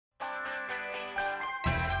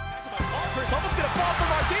It's almost going to fall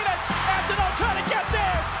for Martinez. Antonov trying to get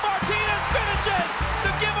there. Martinez finishes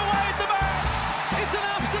to give away the match. It's an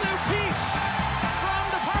absolute peach from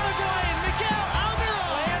the Paraguayan, Miguel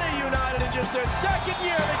Almiron. Atlanta United, in just their second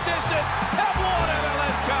year of existence, have won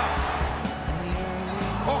MLS Cup.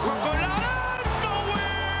 Ojo Colada,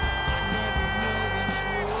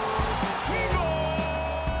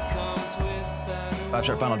 Five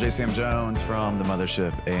Sharp Final, JCM Jones from the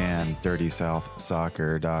Mothership and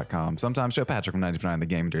DirtySouthSoccer.com. Sometimes Joe Patrick from 90.9 The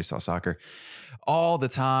Game, Dirty South Soccer. All the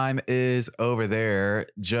time is over there.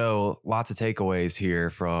 Joe, lots of takeaways here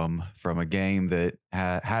from a game that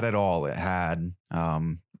had it all. It had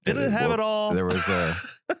Did it have it all? There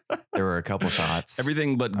were a couple shots.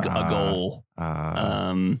 Everything but a goal.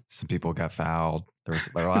 Some people got fouled. There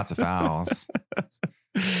were lots of fouls.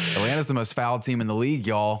 Atlanta's the most fouled team in the league,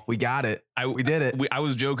 y'all. We got it. We did it. I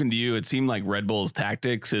was joking to you. It seemed like Red Bull's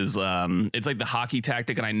tactics is it's like the hockey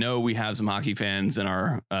tactic, and I know we have some hockey fans in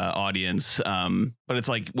our audience. But it's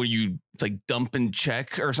like it's like dump and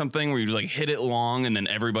check or something where you like hit it long and then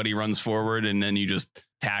everybody runs forward and then you just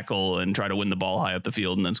tackle and try to win the ball high up the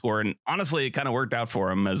field and then score. And honestly, it kind of worked out for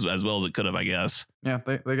them as well as it could have, I guess. Yeah,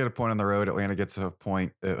 they get a point on the road. Atlanta gets a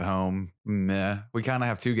point at home. Meh. We kind of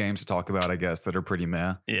have two games to talk about, I guess, that are pretty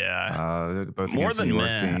meh. Yeah. Both more against than New York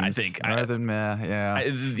meh, teams. I think. More than meh. Yeah.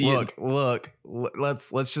 Look.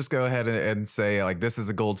 Let's just go ahead and say like this is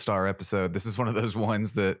a gold star episode. This is one of those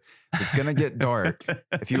ones that it's gonna get dark.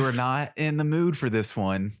 If you are not in the mood for this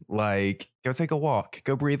one, like go take a walk,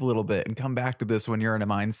 go breathe a little bit, and come back to this when you're in a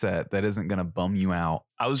mindset that isn't gonna bum you out.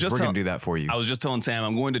 We're gonna do that for you. I was just telling Sam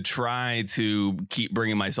I'm going to try to keep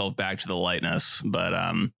bringing myself back to the lightness, but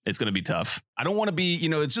it's going to be tough. I don't want to be,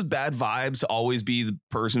 it's just bad vibes to always be the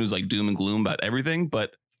person who's like doom and gloom about everything,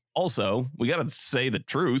 but also we got to say the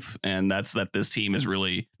truth, and that's that this team is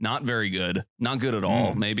really not very good, not good at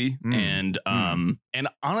all, maybe. And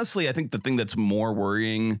honestly, I think the thing that's more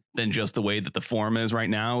worrying than just the way that the form is right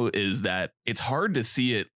now is that it's hard to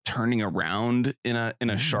see it turning around in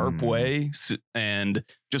a sharp way, and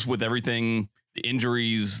just with everything, the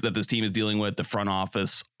injuries that this team is dealing with, the front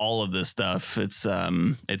office, all of this stuff, it's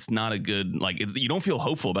not a good, you don't feel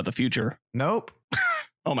hopeful about the future. Nope.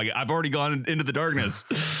 Oh my God, I've already gone into the darkness.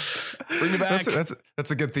 Bring me back.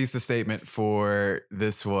 That's a good thesis statement for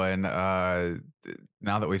this one.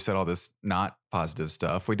 Now that we've said all this not positive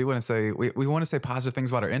stuff, we do want to say we want to say positive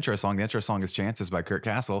things about our intro song. The intro song is Chances by Kurt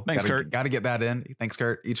Castle. Thanks, Kurt. Got to get that in. Thanks,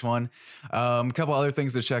 Kurt. Each one. A couple other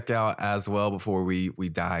things to check out as well before we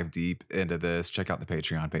dive deep into this. Check out the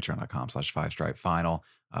patreon.com/5stripe-final.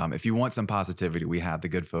 If you want some positivity, we had the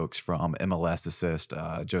good folks from MLS Assist,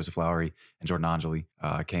 Joseph Lowry and Jordan Angeli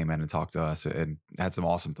came in and talked to us and had some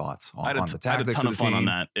awesome thoughts on the tactics. I had a ton of fun on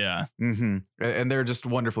that. Yeah. Mm-hmm. And they're just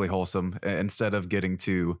wonderfully wholesome. Instead of getting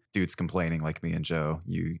two dudes complaining like me and Joe,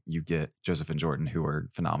 you get Joseph and Jordan, who are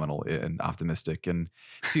phenomenal and optimistic and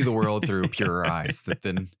see the world through purer eyes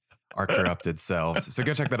than our corrupted selves. So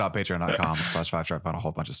go check that out, patreon.com/5stripe-final. A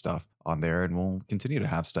whole bunch of stuff on there, and we'll continue to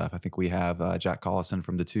have stuff. I think we have Jack Collison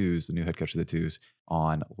from the Twos, the new head coach of the Twos,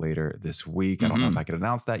 on later this week. I don't know if I could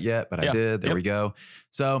announce that yet, but I did. There we go.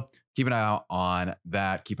 So keep an eye out on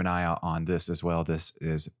that. Keep an eye out on this as well. This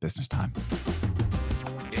is business time.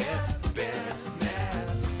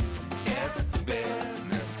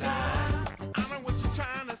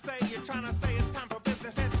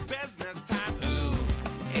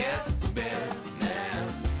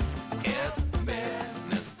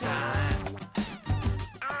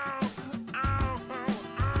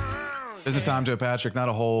 Business time, Joe Patrick. Not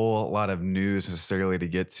a whole lot of news necessarily to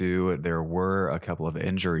get to. There were a couple of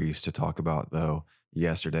injuries to talk about, though.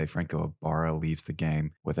 Yesterday, Franco Ibarra leaves the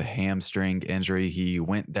game with a hamstring injury. He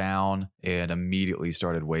went down and immediately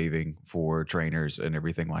started waving for trainers and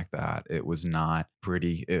everything like that. It was not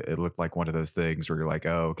pretty. It looked like one of those things where you're like,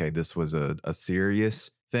 oh, okay, this was a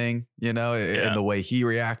serious thing, and the way he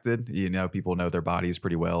reacted, people know their bodies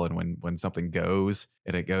pretty well. And when something goes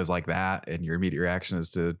and it goes like that and your immediate reaction is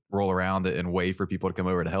to roll around it and wait for people to come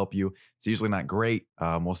over to help you, it's usually not great.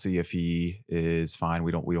 We'll see if he is fine.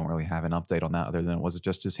 We don't really have an update on that other than was it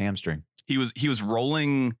just his hamstring? He was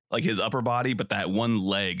rolling like his upper body, but that one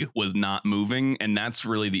leg was not moving. And that's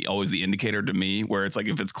really always the indicator to me, where it's like,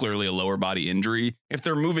 if it's clearly a lower body injury, if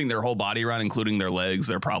they're moving their whole body around, including their legs,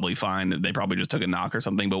 they're probably fine. They probably just took a knock or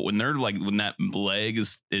something. But when they're like, when that leg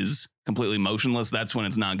is completely motionless, that's when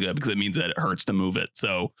it's not good because it means that it hurts to move it.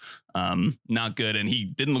 So not good. And he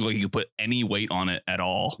didn't look like he could put any weight on it at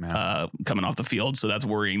all coming off the field. So that's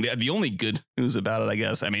worrying. The only good news about it, I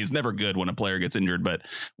guess, I mean, it's never good when a player gets injured, but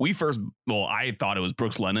I thought it was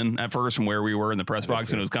Brooks Lennon at first from where we were in the press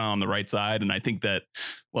box, and it was kind of on the right side. And I think that,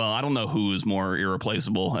 I don't know who is more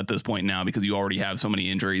irreplaceable at this point now because you already have so many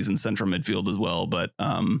injuries in central midfield as well. But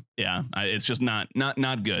it's just not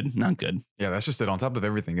good. Not good. Yeah, that's just it. On top of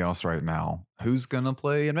everything else right now, who's going to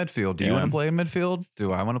play in midfield? Do you want to play in midfield?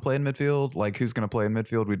 Do I want to play in midfield? Like, who's going to play in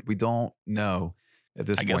midfield? We don't know at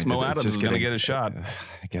this point. I guess Mo Adams is going to get a shot.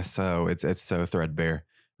 I guess so. It's so threadbare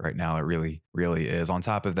right now. It really, really is. On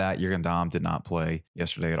top of that, Jurgen Damm did not play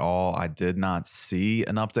yesterday at all. I did not see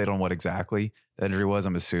an update on what exactly the injury was.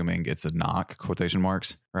 I'm assuming it's a knock, quotation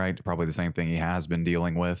marks, right? Probably the same thing he has been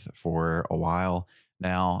dealing with for a while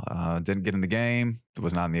now. Didn't get in the game.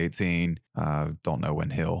 Was not in the 18. Don't know when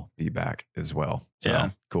he'll be back as well. So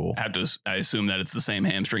cool. I assume that it's the same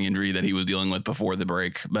hamstring injury that he was dealing with before the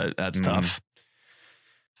break, but that's tough.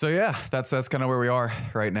 So yeah, that's kind of where we are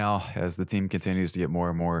right now as the team continues to get more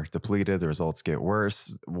and more depleted. The results get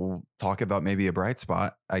worse. We'll talk about maybe a bright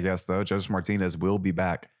spot, I guess, though. Josef Martinez will be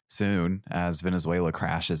back soon as Venezuela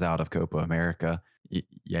crashes out of Copa America.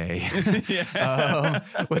 Yay.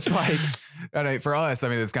 Which, like, for us, I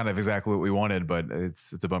mean, it's kind of exactly what we wanted, but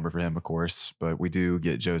it's a bummer for him, of course. But we do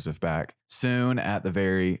get Josef back soon at the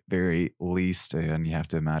very, very least. And you have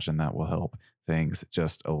to imagine that will help things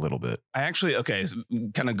just a little bit. So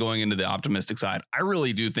kind of going into the optimistic side, I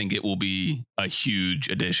really do think it will be a huge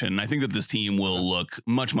addition. I think that this team will look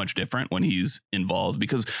much, much different when he's involved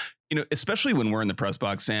because, especially when we're in the press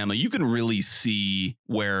box, Sam, you can really see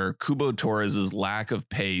where Cubo Torres's lack of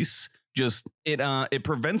pace just it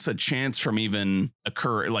prevents a chance from even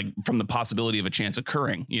from the possibility of a chance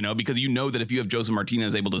occurring, because that if you have Josef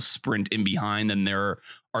Martinez able to sprint in behind, then there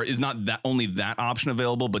is not that only that option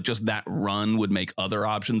available, but just that run would make other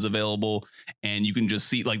options available. And you can just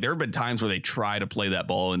see, like, there have been times where they try to play that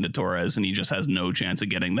ball into Torres and he just has no chance of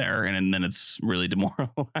getting there. And then it's really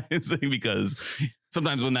demoralizing because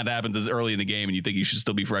sometimes when that happens, it's early in the game and you think you should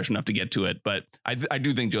still be fresh enough to get to it. But I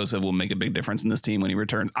do think Josef will make a big difference in this team when he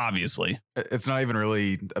returns, obviously. It's not even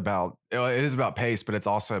really about, it is about pace, but it's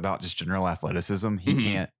also about just general athleticism. He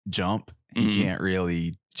can't jump. He can't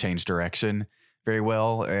really change direction very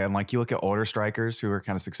well. And like, you look at older strikers who are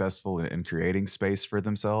kind of successful in creating space for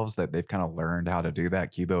themselves, that they've kind of learned how to do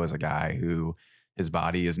that. Cubo is a guy who his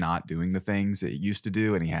body is not doing the things it used to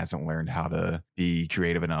do, and he hasn't learned how to be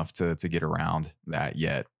creative enough to get around that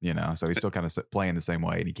yet, so he's still kind of playing the same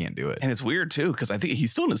way and he can't do it. And it's weird too, because I think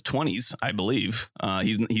he's still in his 20s, I believe.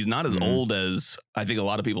 He's not as old as I think a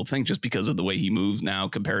lot of people think, just because of the way he moves now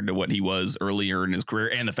compared to what he was earlier in his career,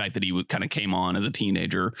 and the fact that he kind of came on as a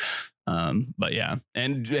teenager. But yeah,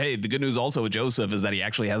 and hey, the good news also with Josef is that he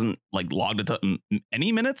actually hasn't logged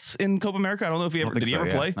any minutes in Copa America. I don't know if he ever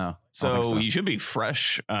play. No, so he should be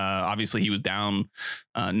fresh. Obviously he was down,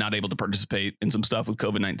 not able to participate in some stuff with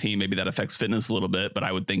COVID-19. Maybe that affects fitness a little bit, but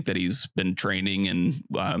I would think that he's been training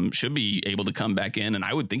and should be able to come back in. And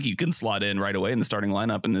I would think he can slot in right away in the starting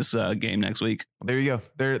lineup in this game next week. There you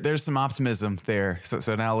go. There's some optimism there.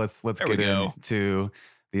 So now let's get into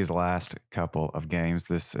these last couple of games.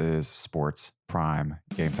 This is Sports Prime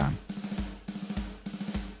Game Time.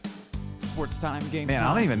 Sports Time Game Man, Time.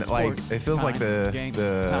 I don't even Sports it feels like the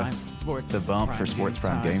bump for Sports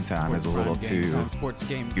Prime Game Time is a little too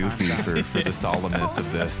goofy for the solemnness of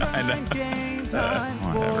this. Game Time,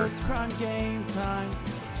 Sports Prime Game Time.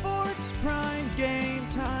 Sports Prime Game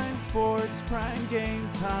Time, Sports Prime Game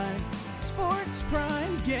Time. Sports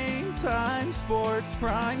Prime Game Time, Sports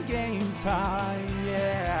Prime Game Time,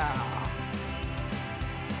 yeah.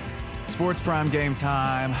 Sports Prime Game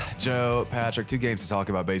Time. Joe, Patrick, 2 games to talk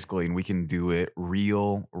about basically, and we can do it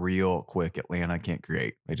real quick. Atlanta can't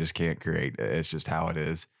create. They just can't create. It's just how it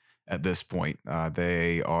is at this point.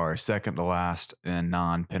 They are second to last in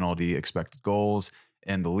non-penalty expected goals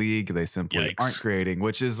in the league. They simply aren't creating,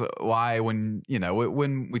 which is why when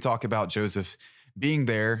we talk about Josef being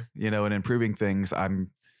there, and improving things,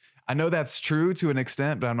 I know that's true to an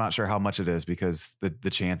extent, but I'm not sure how much it is because the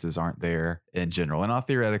chances aren't there in general. And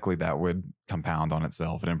theoretically, that would compound on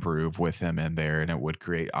itself and improve with him in there, and it would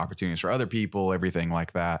create opportunities for other people, everything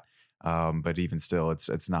like that. But even still,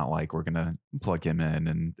 it's not like we're gonna plug him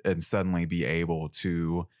in and suddenly be able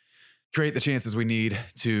to create the chances we need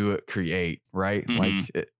to create, right?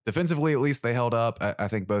 Defensively, at least they held up. I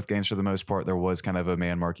think both games for the most part. There was kind of a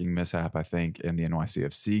man marking mishap, I think, in the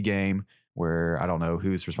NYCFC game where I don't know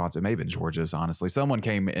who's responsible. It may have been George's, honestly. Someone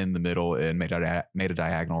came in the middle and made a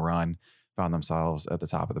diagonal run found themselves at the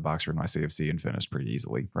top of the box for NYCFC and finished pretty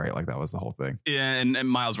easily, right? Like that was the whole thing. Yeah, and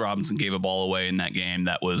Miles Robinson gave a ball away in that game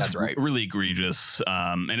that was really egregious,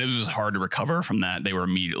 and it was just hard to recover from that. They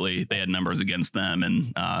had numbers against them,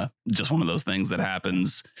 and just one of those things that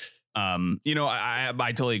happens.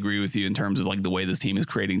 I totally agree with you in terms of like the way this team is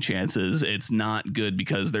creating chances. It's not good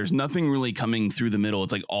because there's nothing really coming through the middle.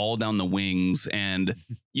 It's like all down the wings, and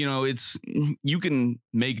you can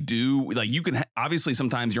make do. Like you can obviously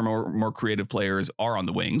sometimes your more creative players are on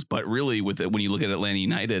the wings, but really with it, when you look at Atlanta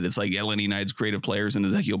United, it's like Atlanta United's creative players and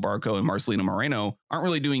Ezequiel Barco and Marcelino Moreno aren't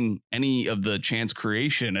really doing any of the chance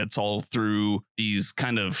creation. It's all through these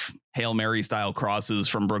kind of Hail Mary style crosses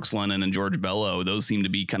from Brooks Lennon and George Bello. Those seem to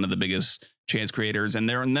be kind of the biggest chance creators. And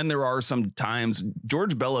then there are some times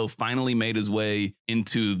George Bello finally made his way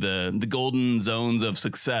into the golden zones of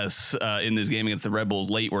success in this game against the Red Bulls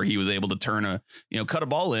late, where he was able to cut a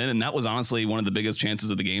ball in. And that was honestly one of the biggest chances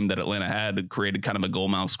of the game that Atlanta had. It created kind of a goal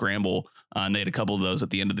mouth scramble. And they had a couple of those at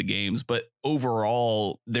the end of the games. But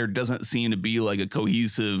overall, there doesn't seem to be like a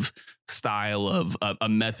cohesive style of a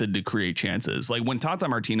method to create chances. Like when Tata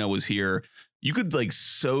Martino was here, you could like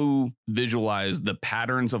so visualize the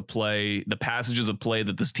patterns of play, the passages of play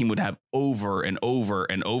that this team would have over and over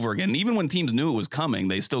and over again. And even when teams knew it was coming,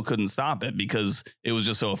 they still couldn't stop it because it was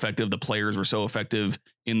just so effective. The players were so effective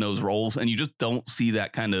in those roles. And you just don't see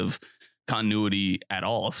that kind of continuity at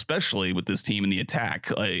all, especially with this team in the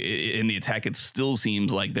attack. In the attack, it still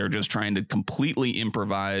seems like they're just trying to completely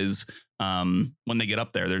improvise. When they get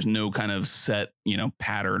up there, there's no kind of set,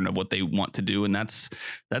 pattern of what they want to do. And that's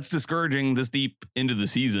discouraging this deep into the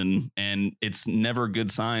season. And it's never a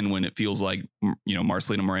good sign when it feels like,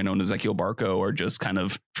 Marcelino Moreno and Ezequiel Barco are just kind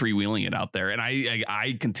of freewheeling it out there. And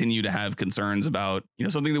I continue to have concerns about,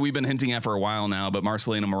 something that we've been hinting at for a while now, but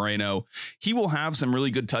Marcelino Moreno, he will have some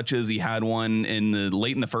really good touches. He had one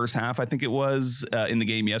late in the first half, I think it was in the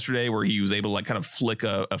game yesterday, where he was able to like kind of flick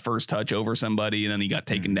a first touch over somebody and then he got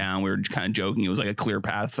taken down. We were kind of joking. It was like a clear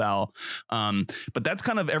path foul. But that's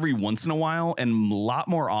kind of every once in a while, and a lot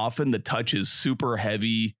more often the touch is super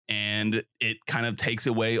heavy and it kind of takes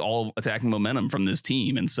away all attacking momentum from this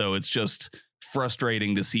team. And so it's just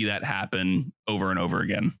frustrating to see that happen over and over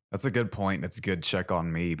again. That's a good point. That's a good check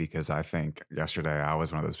on me, because I think yesterday I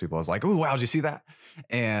was one of those people. I was like, "Oh wow, did you see that?"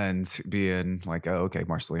 And being like, "Oh, okay,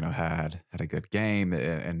 Marcelino had a good game,"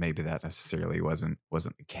 and maybe that necessarily wasn't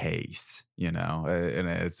the case, and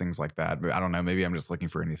it's things like that. But I don't know. Maybe I'm just looking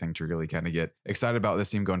for anything to really kind of get excited about this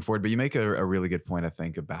team going forward. But you make a really good point, I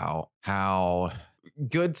think, about how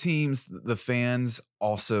good teams, the fans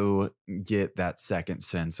also get that second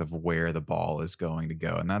sense of where the ball is going to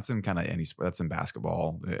go. And that's in kind of any sport. That's in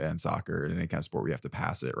basketball and soccer and any kind of sport where you have to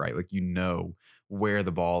pass it, right? Like, where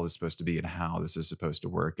the ball is supposed to be and how this is supposed to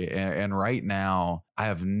work. And right now, I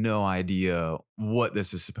have no idea what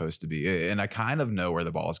this is supposed to be. And I kind of know where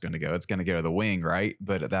the ball is going to go. It's going to go to the wing, right?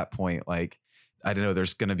 But at that point, like, I don't know,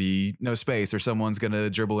 there's going to be no space, or someone's going to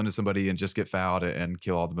dribble into somebody and just get fouled and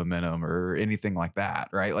kill all the momentum or anything like that,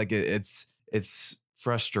 right? Like it's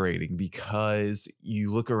frustrating because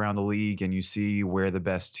you look around the league and you see where the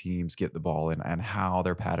best teams get the ball and how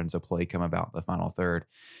their patterns of play come about in the final third.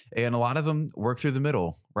 And a lot of them work through the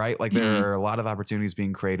middle, right? Like there are a lot of opportunities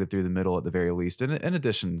being created through the middle at the very least, in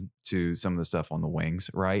addition to some of the stuff on the wings,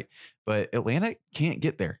 right? But Atlanta can't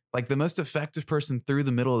get there. Like the most effective person through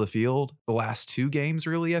the middle of the field the last two games,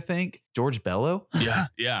 really, I think, George Bello.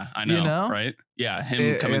 Yeah, I know, right? Yeah,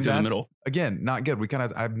 him coming through the middle. Again, not good.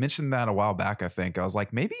 I mentioned that a while back, I think. I was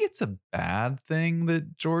like, maybe it's a bad thing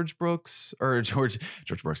that Brooks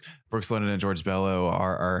Lennon and George Bello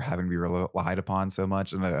are having to be relied upon so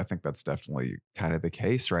much. And I think that's definitely kind of the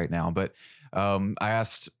case right now. But I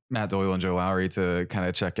asked Matt Doyle and Joe Lowry to kind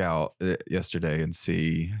of check out yesterday and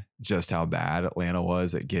see just how bad Atlanta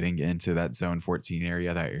was at getting into that zone 14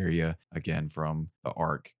 area, that area, again, from the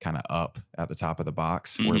arc kind of up at the top of the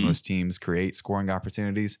box where most teams create scoring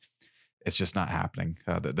opportunities. It's just not happening.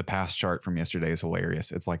 The pass chart from yesterday is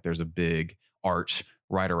hilarious. It's like there's a big arch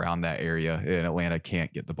right around that area, and Atlanta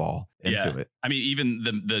can't get the ball into it. I mean, even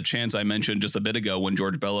the chance I mentioned just a bit ago when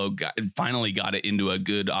George Bello finally got it into a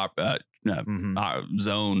good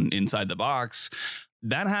zone inside the box,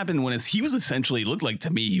 that happened when he was essentially, looked like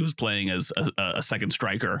to me, he was playing as a second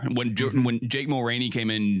striker. When Jake Mulraney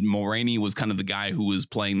came in, Mulraney was kind of the guy who was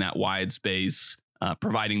playing that wide space,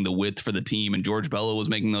 providing the width for the team, and George Bello was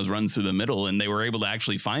making those runs through the middle, and they were able to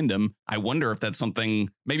actually find him. I wonder if that's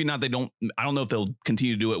something, maybe not, I don't know if they'll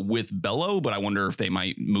continue to do it with Bello, but I wonder if they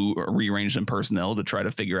might move or rearrange some personnel to try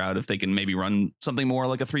to figure out if they can maybe run something more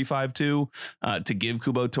like a 3-5-2 to give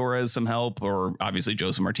Cubo Torres some help, or obviously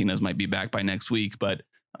Joseph Martinez might be back by next week, but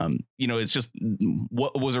It's just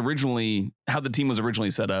what was originally how the team was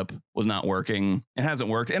originally set up was not working. It hasn't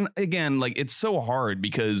worked. And again, like it's so hard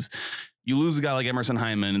because you lose a guy like Emerson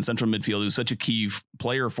Hyndman in central midfield, who's such a key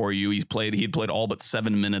player for you. He'd played all but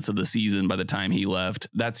 7 minutes of the season by the time he left.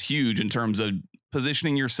 That's huge in terms of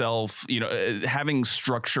positioning yourself, having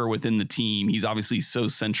structure within the team. He's obviously so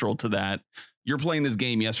central to that. You're playing this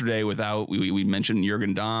game yesterday without, we mentioned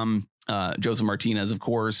Jürgen Damm, Josef Martinez, of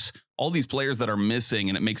course, all these players that are missing,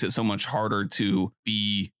 and it makes it so much harder to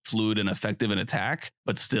be fluid and effective in attack.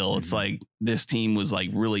 But still, it's like this team was like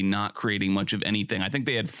really not creating much of anything. I think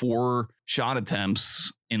they had 4 shot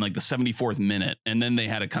attempts in like the 74th minute, and then they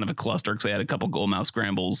had a kind of a cluster because they had a couple goal mouth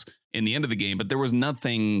scrambles in the end of the game, but there was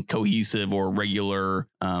nothing cohesive or regular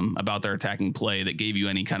about their attacking play that gave you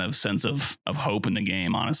any kind of sense of hope in the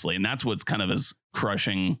game, honestly. And that's what's kind of as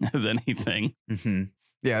crushing as anything. Mm-hmm.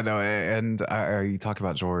 Yeah, no, and you talk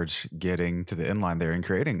about George getting to the inline there and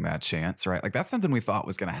creating that chance, right? Like that's something we thought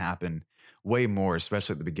was going to happen way more,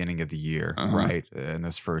 especially at the beginning of the year, right? In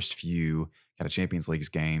those first few kind of Champions League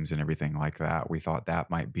games and everything like that, we thought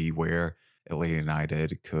that might be where Atlanta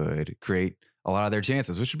United could create a lot of their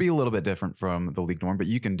chances, which would be a little bit different from the league norm, but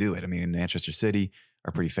you can do it. I mean, Manchester City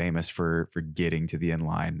are pretty famous for getting to the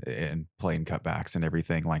inline and playing cutbacks and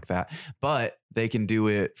everything like that, but they can do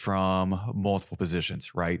it from multiple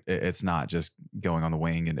positions, right? It's not just going on the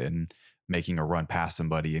wing and making a run past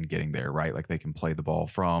somebody and getting there, right? Like they can play the ball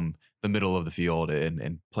from the middle of the field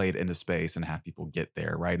and play it into space and have people get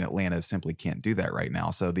there, right? And Atlanta simply can't do that right now.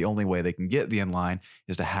 So the only way they can get the inline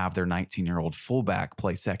is to have their 19-year-old fullback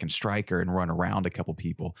play second striker and run around a couple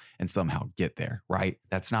people and somehow get there, right?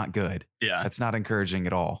 That's not good. Yeah. That's not encouraging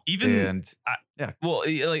at all.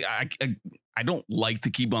 I don't like to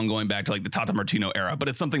keep on going back to like the Tata Martino era, but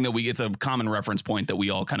it's something that it's a common reference point that we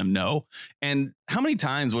all kind of know. And how many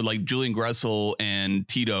times would like Julian Gressel and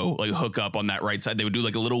Tito like hook up on that right side? They would do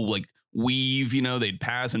like a little like weave, they'd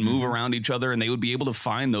pass and move around each other, and they would be able to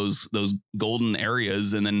find those golden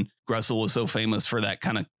areas. And then Gressel was so famous for that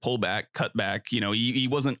kind of pullback, cutback. He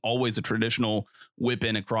wasn't always a traditional whip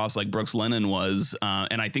in across like Brooks Lennon was.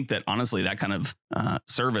 And I think that honestly, that kind of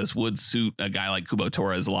service would suit a guy like Cubo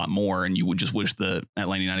Torres a lot more. And you would just wish that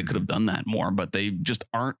Atlanta United could have done that more, but they just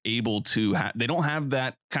aren't able to. They don't have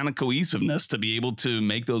that kind of cohesiveness to be able to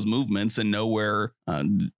make those movements and know where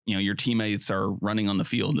your teammates are running on the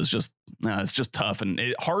field. It's just tough and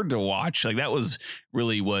hard to watch. Like that was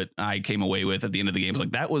really what I came away with at the end of the game.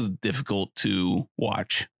 Like that was difficult to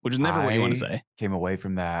watch, which is never what you want to say. Came away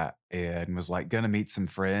from that and was like going to meet some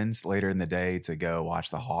friends later in the day to go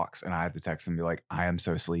watch the Hawks. And I had to text them and be like, I am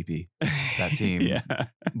so sleepy. That team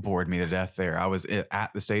bored me to death there. I was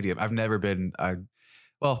at the stadium. I've never been,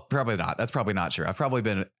 well, probably not. That's probably not true. I've probably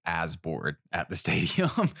been as bored at the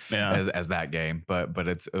stadium as that game, but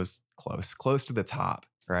it was close to the top.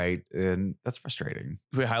 Right. And that's frustrating.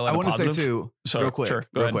 I want to say too, real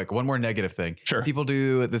quick, one more negative thing. Sure. People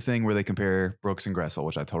do the thing where they compare Brooks and Gressel,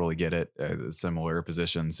 which I totally get it. Similar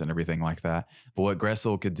positions and everything like that. But what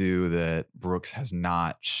Gressel could do that Brooks has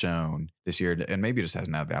not shown this year, and maybe just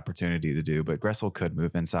hasn't had the opportunity to do, but Gressel could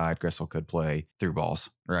move inside. Gressel could play through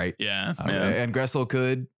balls. Right. Yeah. And Gressel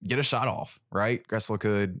could get a shot off. Right. Gressel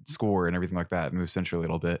could score and everything like that and move centrally a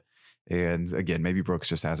little bit. And again, maybe Brooks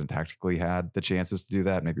just hasn't tactically had the chances to do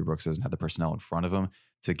that. Maybe Brooks doesn't have the personnel in front of him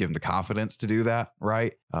to give him the confidence to do that,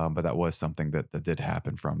 right? But that was something that did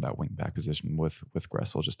happen from that wing back position with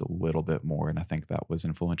Gressel just a little bit more, and I think that was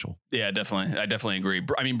influential. Yeah, definitely. I definitely agree.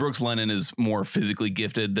 I mean, Brooks Lennon is more physically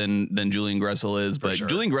gifted than Julian Gressel is, but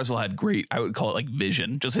Julian Gressel had great, I would call it like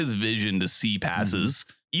vision, just his vision to see passes.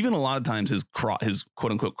 Mm-hmm. Even a lot of times his quote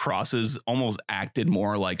unquote crosses almost acted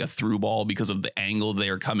more like a through ball because of the angle they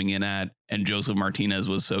are coming in at. And Josef Martinez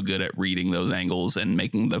was so good at reading those angles and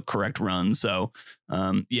making the correct run. So,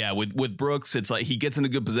 with Brooks, it's like he gets into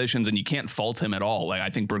good positions and you can't fault him at all. Like I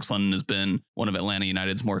think Brooks Lennon has been one of Atlanta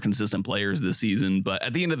United's more consistent players this season. But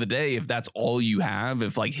at the end of the day, if that's all you have,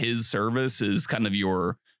 if like his service is kind of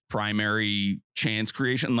your primary chance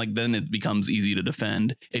creation, like then it becomes easy to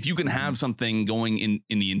defend. If you can have something going in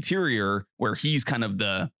the interior where he's kind of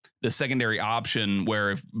the secondary option,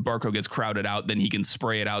 where if Barco gets crowded out, then he can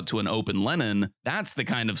spray it out to an open Lennon. That's the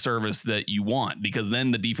kind of service that you want, because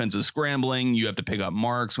then the defense is scrambling. You have to pick up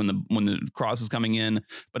marks when the cross is coming in.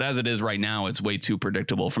 But as it is right now, it's way too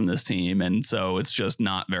predictable from this team. And so it's just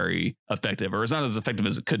not very effective, or it's not as effective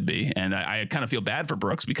as it could be. And I kind of feel bad for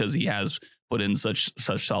Brooks because he has put in such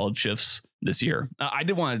solid shifts this year. I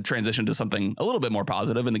did want to transition to something a little bit more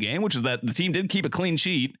positive in the game, which is that the team did keep a clean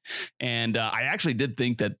sheet. And I actually did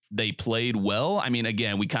think that they played well. I mean,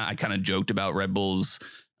 again, I kind of joked about Red Bull's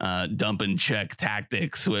dump and check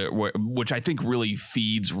tactics, which I think really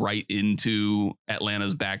feeds right into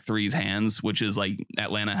Atlanta's back three's hands, which is like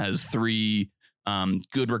Atlanta has 3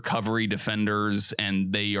 good recovery defenders,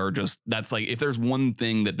 and they are just, that's like, if there's one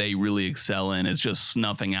thing that they really excel in, it's just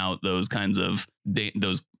snuffing out those kinds of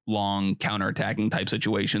those long counterattacking type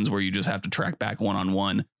situations where you just have to track back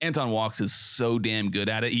one-on-one. Anton Walkes is so damn good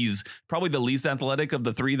at it. He's probably the least athletic of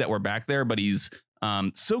the 3 that were back there, but he's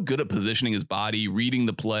so good at positioning his body, reading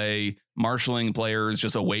the play, marshaling players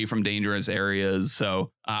just away from dangerous areas.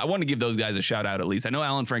 So I want to give those guys a shout out at least. I know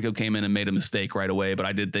Alan Franco came in and made a mistake right away, but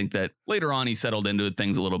I did think that later on he settled into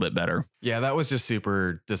things a little bit better. Yeah, that was just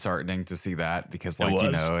super disheartening to see that, because like,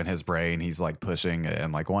 you know, in his brain, he's like pushing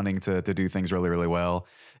and like wanting to do things really, really well.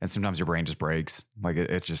 And sometimes your brain just breaks. Like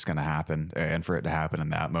it's just going to happen. And for it to happen in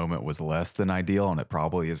that moment was less than ideal. And it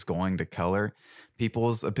probably is going to color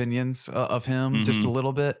people's opinions of him just a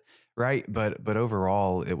little bit. Right. But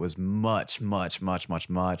overall, it was much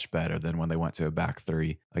better than when they went to a back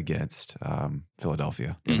 3 against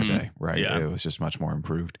Philadelphia the other day. Right. Yeah. It was just much more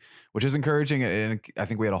improved, which is encouraging. And I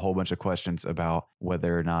think we had a whole bunch of questions about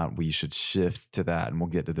whether or not we should shift to that. And we'll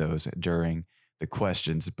get to those during the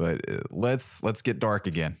questions. But let's get dark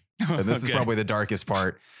again. And this is probably the darkest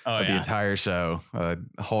part of the entire show.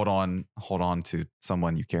 Hold on to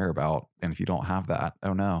someone you care about. And if you don't have that,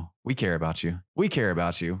 oh no, we care about you. We care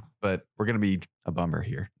about you, but we're going to be a bummer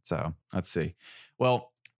here. So let's see.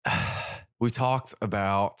 Well, we talked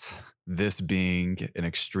about this being an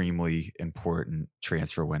extremely important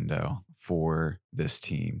transfer window for this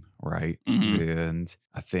team, right? And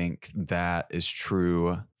I think that is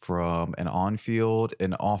true from an on-field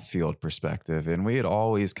and off-field perspective. And we had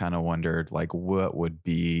always kind of wondered, like, what would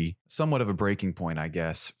be somewhat of a breaking point, I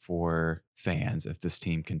guess, for fans if this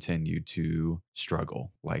team continued to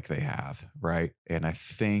struggle like they have, right? And I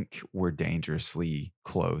think we're dangerously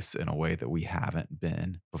close in a way that we haven't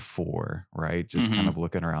been before, right? Just kind of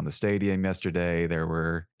looking around the stadium yesterday, there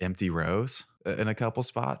were empty rows in a couple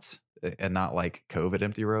spots. And not like COVID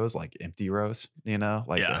empty rows, like empty rows, you know,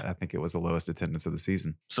 like I think it was the lowest attendance of the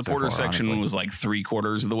season. Supporter section honestly was like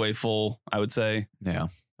 3/4 of the way full, I would say. Yeah.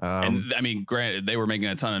 And I mean, granted, they were making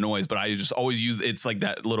a ton of noise, but I just always use it's like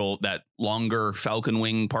that longer falcon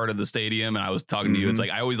wing part of the stadium. And I was talking to you. It's like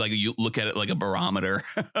I always like you look at it like a barometer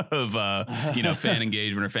of fan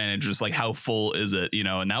engagement or fan interest. Like how full is it? You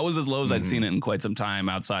know, and that was as low as I'd seen it in quite some time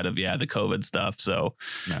outside of the COVID stuff. So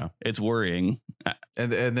it's worrying.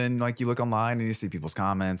 And then like you look online and you see people's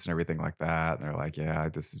comments and everything like that. And they're like, yeah,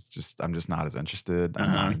 this is just I'm just not as interested.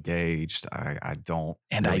 I'm not engaged. I don't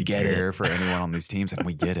really care for anyone on these teams, and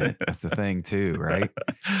we get it. That's the thing too, right?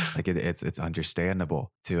 Like it's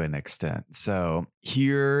understandable to an extent. So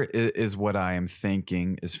here is what I am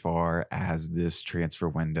thinking as far as this transfer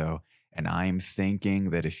window. And I'm thinking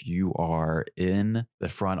that if you are in the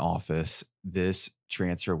front office, this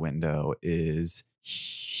transfer window is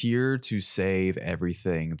here to save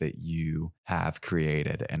everything that you have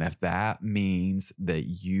created. And if that means that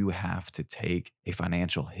you have to take a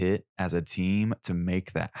financial hit as a team to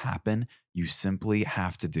make that happen, you simply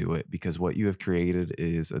have to do it, because what you have created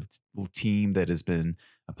is a team that has been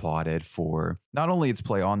applauded for not only its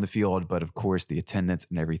play on the field, but of course the attendance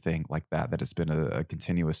and everything like that. That has been a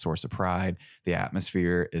continuous source of pride. The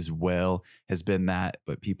atmosphere as well has been that,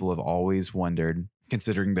 but people have always wondered,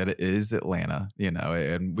 considering that it is Atlanta, you know,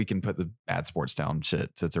 and we can put the bad sports town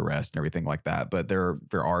shit to rest and everything like that. But there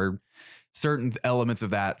are certain elements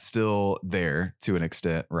of that still there to an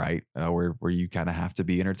extent, right? Where you kind of have to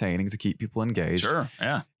be entertaining to keep people engaged. Sure.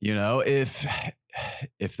 Yeah. You know, if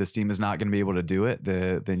this team is not going to be able to do it,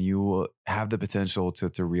 then you will have the potential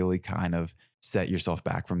to really kind of set yourself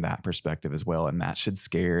back from that perspective as well. And that should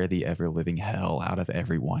scare the ever living hell out of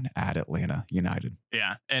everyone at Atlanta United.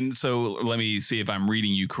 Yeah. And so let me see if I'm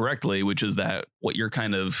reading you correctly, which is that what you're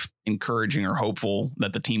kind of encouraging or hopeful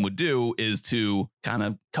that the team would do is to kind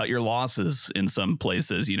of cut your losses in some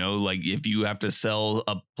places. You know, like if you have to sell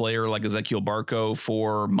a player like Ezequiel Barco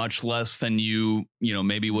for much less than you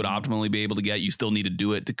maybe would optimally be able to get, you still need to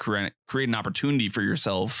do it to create an opportunity for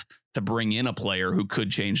yourself to bring in a player who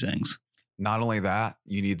could change things. Not only that,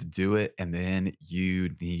 you need to do it, and then you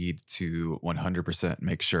need to 100%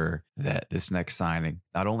 make sure that this next signing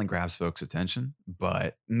not only grabs folks' attention,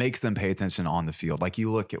 but makes them pay attention on the field. Like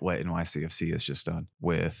you look at what NYCFC has just done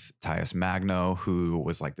with Tyus Magno, who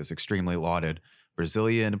was like this extremely lauded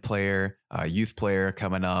Brazilian player, youth player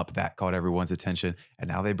coming up that caught everyone's attention. And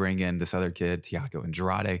now they bring in this other kid, Thiago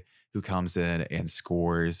Andrade, who comes in and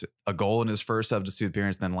scores a goal in his first substitute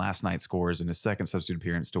appearance, then last night scores in his second substitute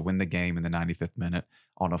appearance to win the game in the 95th minute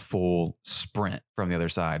on a full sprint from the other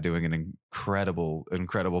side, doing an incredible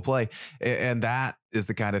play. And that is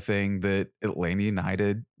the kind of thing that Atlanta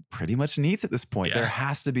United pretty much needs at this point. There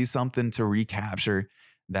has to be something to recapture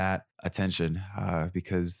that attention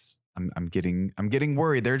because I'm getting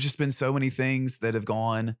worried. There have just been so many things that have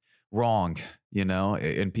gone wrong,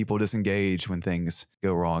 and people disengage when things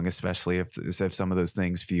go wrong, especially if some of those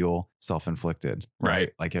things feel self-inflicted,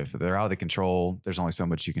 right? Like if they're out of the control, there's only so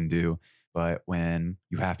much you can do. But when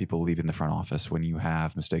you have people leaving the front office, when you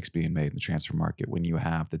have mistakes being made in the transfer market, when you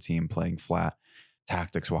have the team playing flat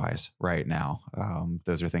tactics wise right now,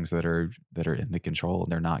 those are things that are in the control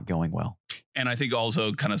and they're not going well. And I think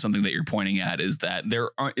also kind of something that you're pointing at is that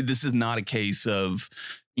this is not a case of,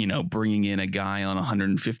 bringing in a guy on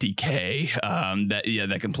 150K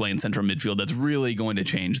that can play in central midfield. That's really going to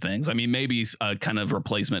change things. I mean, maybe a kind of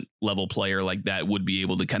replacement level player like that would be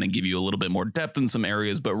able to kind of give you a little bit more depth in some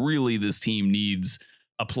areas. But really, this team needs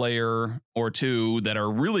a player or two that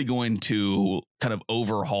are really going to kind of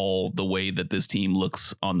overhaul the way that this team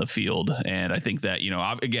looks on the field. And I think that,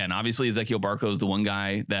 again, obviously Ezequiel Barco is the one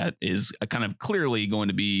guy that is kind of clearly going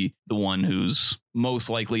to be the one who's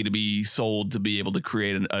most likely to be sold to be able to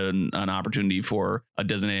create an opportunity for a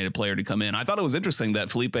designated player to come in. I thought it was interesting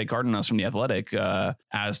that Felipe Cardenas from The Athletic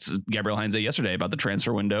asked Gabriel Heinze yesterday about the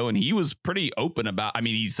transfer window, and he was pretty open about,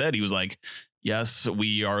 he said, he was like, yes,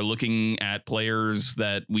 we are looking at players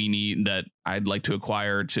that we need, that I'd like to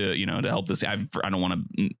acquire to help this. I don't want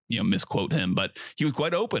to, misquote him, but he was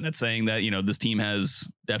quite open at saying that, this team has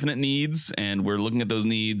definite needs and we're looking at those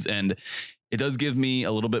needs. And it does give me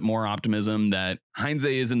a little bit more optimism that Heinze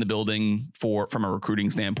is in the building from a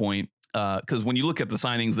recruiting standpoint. Because when you look at the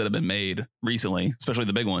signings that have been made recently, especially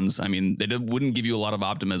the big ones, they wouldn't give you a lot of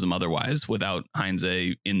optimism otherwise without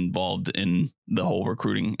Heinze involved in the whole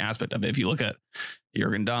recruiting aspect of it. If you look at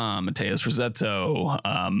Jurgen Damm, Mateus Rossetto,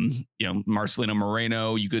 Marcelino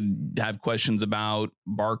Moreno, you could have questions about.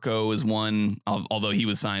 Barco is one, although he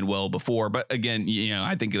was signed well before. But again,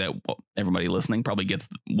 I think that everybody listening probably gets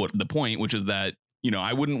the point, which is that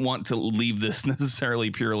I wouldn't want to leave this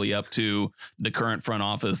necessarily purely up to the current front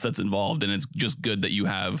office that's involved. And it's just good that you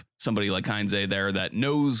have somebody like Heinze there that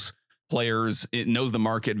knows players, it knows the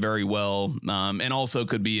market very well, and also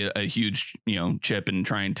could be a huge, chip in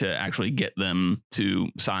trying to actually get them to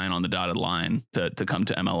sign on the dotted line to come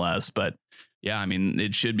to MLS. But yeah,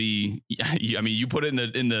 it should be. You put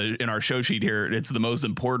it in our show sheet here. It's the most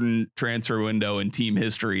important transfer window in team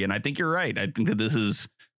history, and I think you're right. I think that this is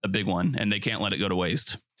a big one and they can't let it go to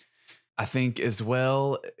waste. I think as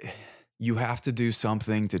well, you have to do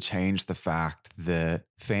something to change the fact that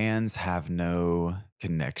fans have no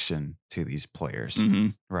connection to these players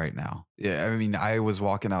right now. Yeah, I was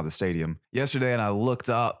walking out of the stadium yesterday and I looked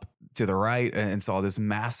up to the right and saw this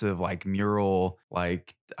massive mural,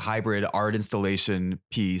 hybrid art installation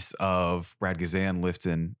piece of Brad Guzan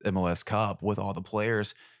lifting MLS Cup with all the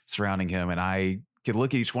players surrounding him. And I could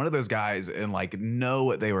look at each one of those guys and know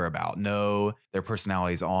what they were about, know their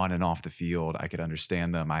personalities on and off the field. I could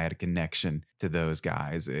understand them. I had a connection to those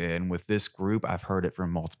guys. And with this group, I've heard it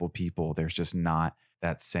from multiple people. There's just not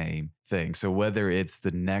that same thing. So whether it's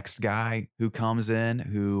the next guy who comes in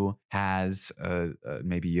who has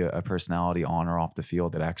maybe a personality on or off the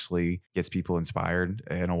field that actually gets people inspired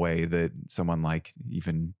in a way that someone like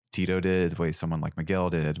even Tito did, the way someone like Miguel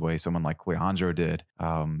did, the way someone like Leandro did,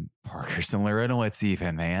 Parkerson Larentowicz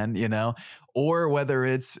even, man, or whether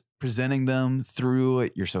it's presenting them through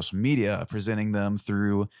your social media, presenting them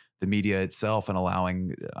through the media itself and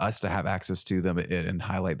allowing us to have access to them and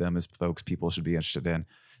highlight them as folks people should be interested in.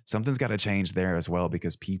 Something's got to change there as well,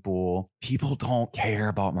 because people don't care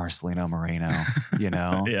about Marcelino Moreno,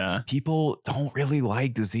 Yeah. People don't really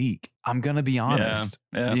like Zeke. I'm going to be honest,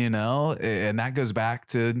 and that goes back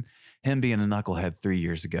to him being a knucklehead 3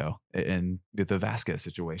 years ago in the Vasquez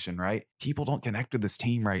situation, right? People don't connect with this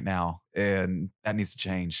team right now, and that needs to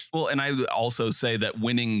change. Well, and I would also say that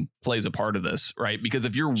winning plays a part of this, right? Because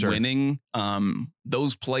if you're winning,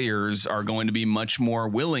 those players are going to be much more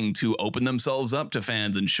willing to open themselves up to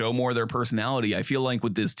fans and show more of their personality. I feel like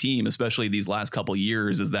with this team, especially these last couple of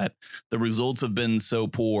years, is that the results have been so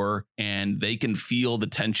poor and they can feel the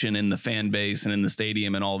tension in the fan base and in the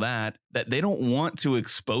stadium and all that they don't want to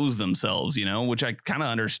expose themselves, which I kind of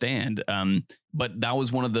understand. But that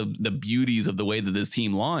was one of the beauties of the way that this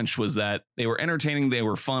team launched, was that they were entertaining, they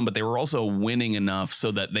were fun, but they were also winning enough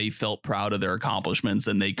so that they felt proud of their accomplishments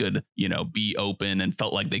and they could, be open and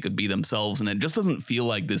felt like they could be themselves. And it just doesn't feel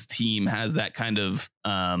like this team has that kind of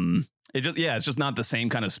It's just not the same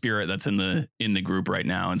kind of spirit that's in the group right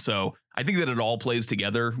now. And so I think that it all plays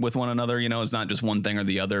together with one another. It's not just one thing or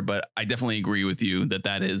the other, but I definitely agree with you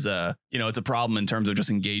that is it's a problem in terms of just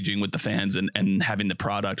engaging with the fans and having the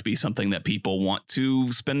product be something that people want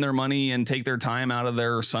to spend their money and take their time out of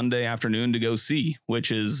their Sunday afternoon to go see,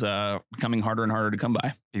 which is becoming harder and harder to come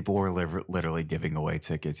by. People were literally giving away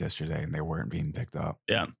tickets yesterday and they weren't being picked up.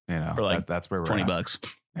 Yeah. For like that's where we're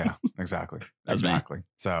 $20. Yeah, exactly. That's exactly. Me.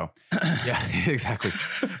 So, yeah, exactly.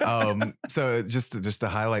 So just to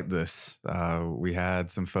highlight this, we had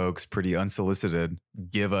some folks pretty unsolicited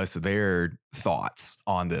give us their thoughts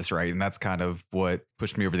on this, right? And that's kind of what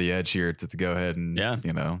pushed me over the edge here to go ahead and,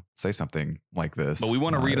 say something like this. But we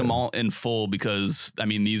want to read them all in full because, I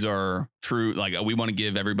mean, these are true. Like, we want to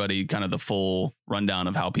give everybody kind of the full rundown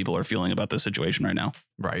of how people are feeling about this situation right now.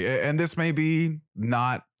 Right. And this may be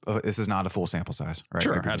not. This is not a full sample size, right?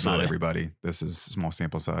 Sure, like this absolutely. Is not everybody. This is small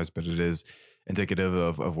sample size, but it is indicative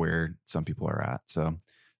of where some people are at. So,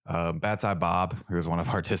 Bad Side Bob, who is one of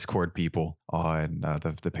our Discord people on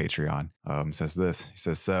the Patreon, says this. He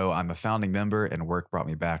says, "So I'm a founding member, and work brought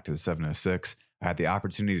me back to the 706. I had the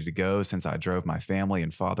opportunity to go since I drove my family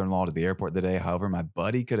and father-in-law to the airport today. However, my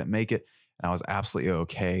buddy couldn't make it, and I was absolutely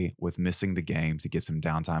okay with missing the game to get some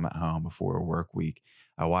downtime at home before a work week.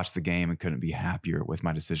 I watched the game and couldn't be happier with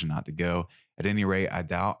my decision not to go. At any rate, I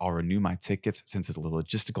doubt I'll renew my tickets since it's a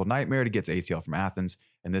logistical nightmare to get to ATL from Athens,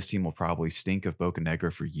 and this team will probably stink of Boca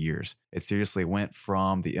Negra for years. It seriously went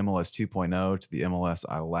from the MLS 2.0 to the MLS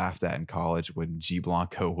I laughed at in college when G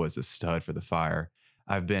Blanco was a stud for the Fire.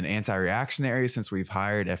 I've been anti-reactionary since we've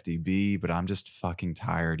hired FDB, but I'm just fucking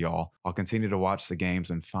tired, y'all. I'll continue to watch the games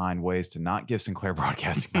and find ways to not give Sinclair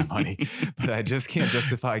Broadcasting my money, but I just can't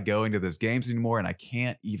justify going to those games anymore, and I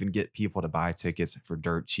can't even get people to buy tickets for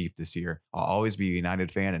dirt cheap this year. I'll always be a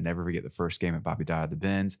United fan and never forget the first game at Bobby Died at the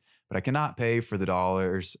Benz, but I cannot pay for the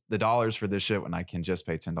dollars for this shit when I can just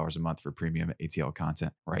pay $10 a month for premium ATL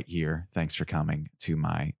content right here. Thanks for coming to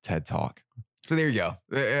my TED Talk." So there you go.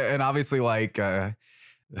 And obviously,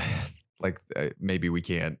 maybe we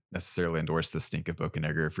can't necessarily endorse the stink of Boca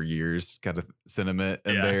Negra for years kind of sentiment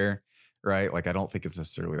in there, right? Like, I don't think it's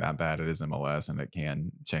necessarily that bad. It is MLS and it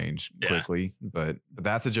can change quickly, but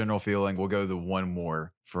that's a general feeling. We'll go to one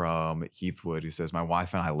more from Heathwood, who says, "My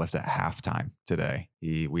wife and I left at halftime today.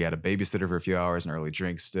 We had a babysitter for a few hours and early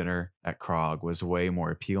drinks. Dinner at Krog was way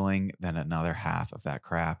more appealing than another half of that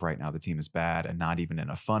crap. Right now, the team is bad and not even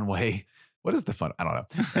in a fun way." What is the fun? I don't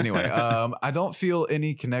know. Anyway, I don't feel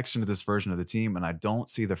any connection to this version of the team, and I don't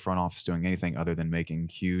see the front office doing anything other than making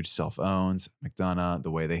huge self-owns. McDonough, the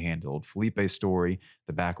way they handled Felipe's story,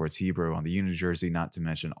 the backwards Hebrew on the uni jersey, not to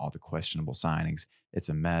mention all the questionable signings. It's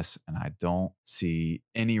a mess, and I don't see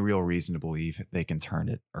any real reason to believe they can turn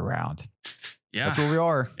it around. Yeah, that's where we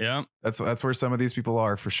are. Yeah, that's where some of these people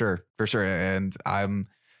are for sure. And I'm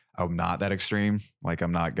not that extreme. Like,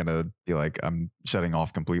 I'm not going to be like, I'm shutting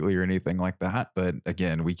off completely or anything like that. But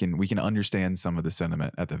again, we can understand some of the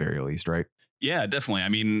sentiment at the very least, right? Yeah, definitely. I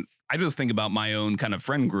mean, I just think about my own kind of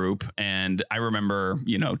friend group, and I remember,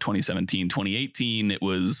 2017, 2018, it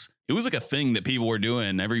was like a thing that people were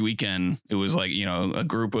doing every weekend. It was like, a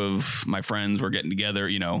group of my friends were getting together,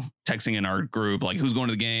 texting in our group, like, who's going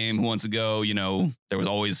to the game, who wants to go, there was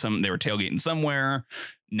always they were tailgating somewhere.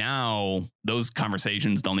 Now those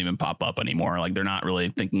conversations don't even pop up anymore. Like, they're not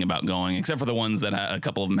really thinking about going, except for the ones that a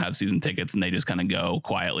couple of them have season tickets and they just kind of go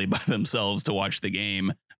quietly by themselves to watch the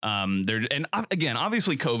game. And again,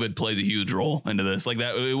 obviously COVID plays a huge role into this. Like,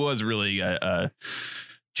 that, it was really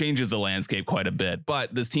changes the landscape quite a bit,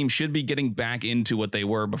 but this team should be getting back into what they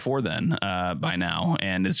were before then by now.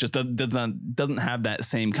 And it's just doesn't have that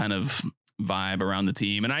same kind of vibe around the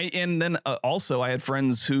team. And then also I had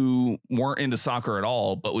friends who weren't into soccer at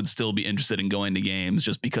all, but would still be interested in going to games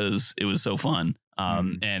just because it was so fun.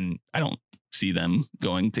 And I don't see them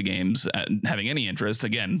going to games, having any interest.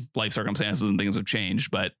 Again, life circumstances and things have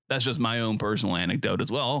changed, but that's just my own personal anecdote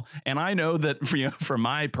as well. And I know that from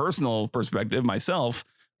my personal perspective myself,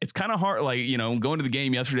 it's kind of hard. Like, going to the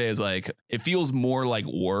game yesterday is like, it feels more like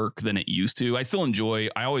work than it used to. I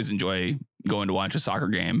always enjoy going to watch a soccer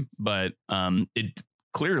game, but it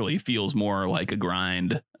clearly feels more like a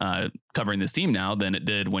grind covering this team now than it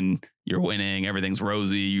did when you're winning, everything's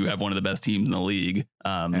rosy, you have one of the best teams in the league.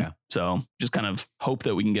 So just kind of hope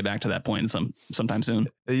that we can get back to that point sometime soon.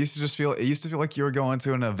 It used to feel like you were going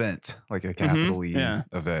to an event, like a capital E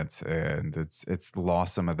event, and it's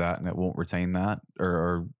lost some of that, and it won't retain that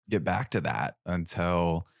or get back to that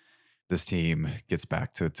until this team gets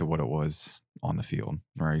back to what it was on the field,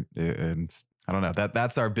 right? And I don't know,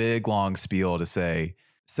 that's our big long spiel to say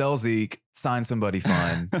sell Zeke, sign somebody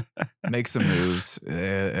fun, make some moves,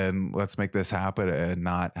 and let's make this happen and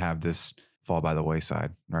not have this fall by the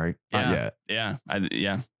wayside, right? Not yet.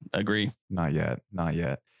 Yeah, agree. Not yet.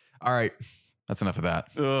 All right. That's enough of that.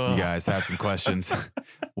 Ugh. You guys have some questions.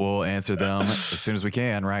 We'll answer them as soon as we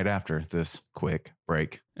can right after this quick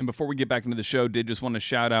break. And before we get back into the show, did just want to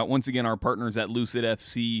shout out once again our partners at Lucid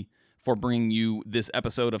FC for bringing you this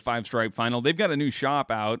episode of Five Stripe Final. They've got a new shop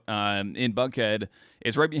out in Buckhead.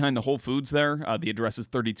 It's right behind the Whole Foods there. The address is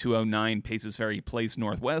 3209 Paces Ferry Place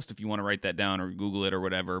Northwest, if you want to write that down or Google it or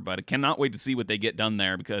whatever. But I cannot wait to see what they get done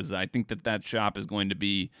there, because I think that shop is going to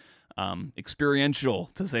be experiential,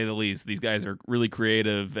 to say the least. These guys are really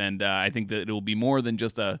creative, and I think that it will be more than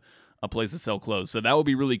just a place to sell clothes. So that will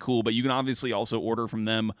be really cool. But you can obviously also order from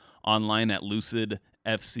them online at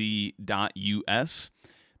lucidfc.us.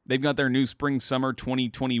 They've got their new Spring-Summer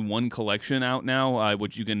 2021 collection out now,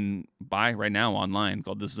 which you can buy right now online,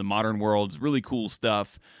 called This is a Modern World. It's really cool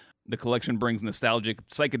stuff. The collection brings nostalgic,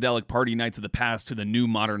 psychedelic party nights of the past to the new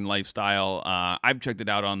modern lifestyle. I've checked it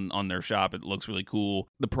out on their shop. It looks really cool.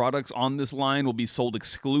 The products on this line will be sold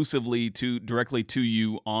exclusively directly to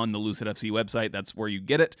you on the Lucid FC website. That's where you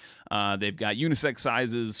get it. They've got unisex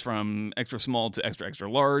sizes from extra small to extra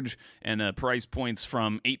large, and price points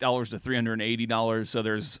from $8 to $380. So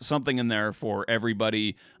there's something in there for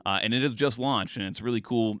everybody, and it is just launched, and it's really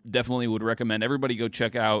cool. Definitely would recommend everybody go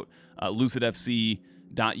check out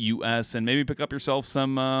lucidfc.us and maybe pick up yourself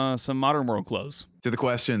some Modern World clothes. To the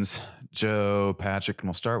questions, Joe, Patrick, and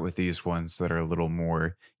we'll start with these ones that are a little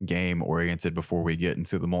more game oriented before we get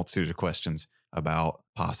into the multitude of questions about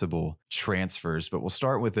possible transfers. But we'll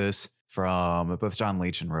start with this from both John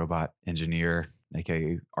Leach and Robot Engineer,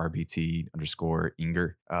 aka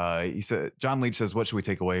RBT_Inger. He said, John Leach says, what should we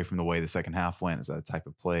take away from the way the second half went? Is that a type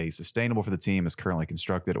of play sustainable for the team as currently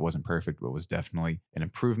constructed? It wasn't perfect, but was definitely an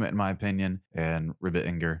improvement in my opinion. And Ribbit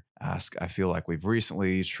Inger asks, I feel like we've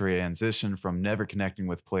recently transitioned from never connecting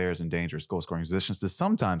with players in dangerous goal scoring positions to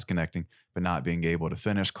sometimes connecting, but not being able to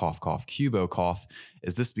finish. Cough, cough, Cubo, cough.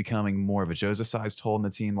 Is this becoming more of a Jose-sized hole in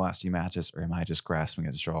the team the last few matches, or am I just grasping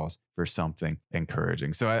at straws for something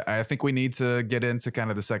encouraging? So I think we need to get into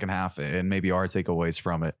kind of the second half and maybe our takeaways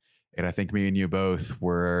from it. And I think me and you both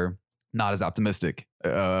were not as optimistic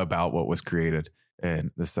about what was created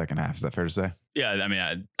in the second half. Is that fair to say? Yeah, I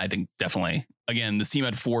mean, I think definitely. Again, this team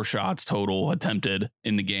had 4 shots total attempted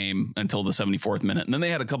in the game until the 74th minute. And then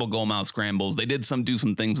they had a couple goal mouth scrambles. They did do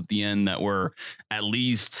some things at the end that were at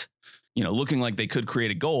least, looking like they could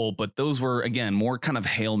create a goal, but those were, again, more kind of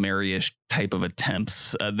Hail Mary-ish type of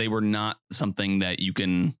attempts. They were not something that you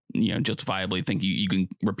can, justifiably think you can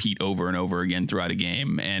repeat over and over again throughout a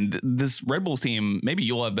game. And this Red Bulls team, maybe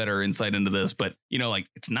you'll have better insight into this, but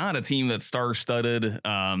it's not a team that's star-studded,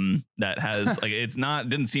 that has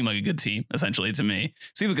didn't seem like a good team, essentially, to me.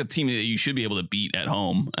 It seems like a team that you should be able to beat at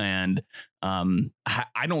home. And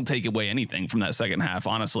I don't take away anything from that second half,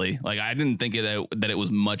 honestly. I didn't think that it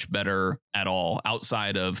was much better at all,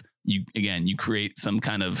 outside of you create some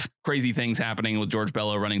kind of crazy things happening with George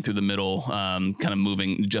Bello running through the middle, kind of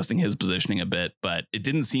adjusting his positioning a bit, but it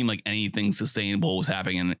didn't seem like anything sustainable was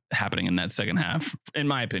happening in that second half, in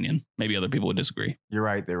my opinion. Maybe other people would disagree. You're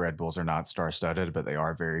right. The Red Bulls are not star-studded, but they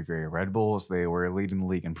are very, very Red Bulls. They were leading the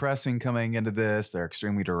league in pressing coming into this. They're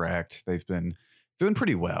extremely direct. They've been doing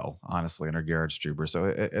pretty well, honestly, under Gerhard Struber. So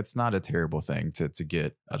it's not a terrible thing to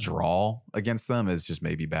get a draw against them. It's just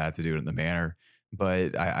maybe bad to do it in the manner.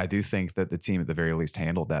 But I do think that the team at the very least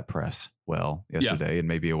handled that press well yesterday, in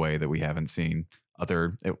maybe a way that we haven't seen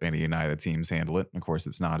other Atlanta United teams handle it. Of course,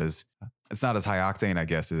 it's not as high octane, I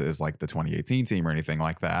guess, as like the 2018 team or anything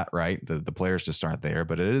like that, right? The players just aren't there,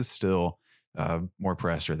 but it is still more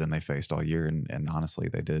pressure than they faced all year, and honestly,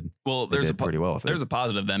 they did. Well, there's pretty well. There's a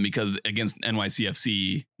positive then, because against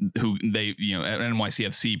NYCFC, who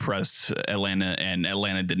NYCFC pressed Atlanta, and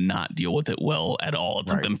Atlanta did not deal with it well at all. It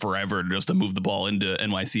took them forever just to move the ball into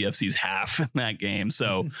NYCFC's half in that game.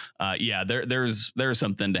 So, there's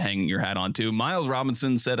something to hang your hat on to. Miles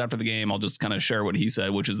Robinson said after the game, I'll just kind of share what he said,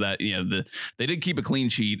 which is that they did keep a clean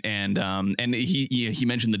sheet, and he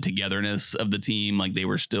mentioned the togetherness of the team, like they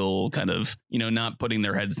were still kind of not putting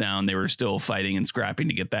their heads down. They were still fighting and scrapping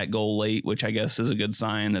to get that goal late, which I guess is a good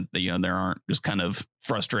sign that they aren't just kind of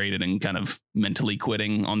frustrated and kind of mentally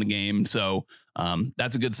quitting on the game. So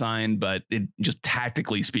that's a good sign, but it just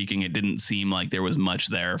tactically speaking, it didn't seem like there was much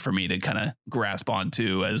there for me to kind of grasp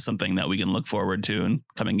onto as something that we can look forward to in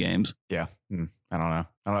coming games. Yeah. I don't know.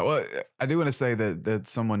 Well, I do want to say that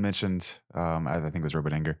someone mentioned, I think it was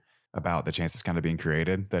Robert Inger, about the chances kind of being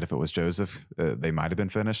created that if it was Joseph, they might have been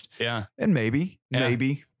finished. Yeah. And maybe,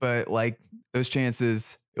 but like those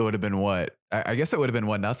chances, it would have been what? I guess it would have been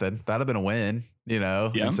 1-0. That'd have been a win,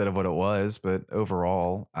 instead of what it was. But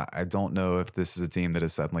overall, I don't know if this is a team that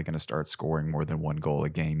is suddenly going to start scoring more than 1 goal a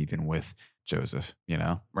game, even with Joseph,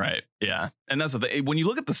 Right. Yeah. And that's the thing. When you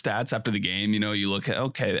look at the stats after the game, you look at,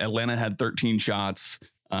 okay, Atlanta had 13 shots.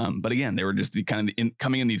 But again, they were just coming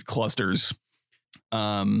in these clusters.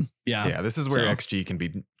 This is where XG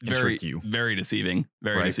can trick you. Very deceiving,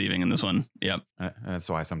 deceiving in this one. Yep. That's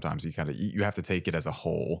why sometimes you have to take it as a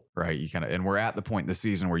whole, right? And we're at the point in the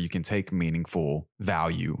season where you can take meaningful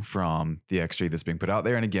value from the XG that's being put out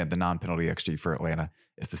there. And again, the non-penalty XG for Atlanta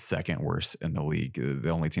is the second worst in the league. The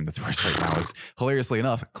only team that's worse right now is, hilariously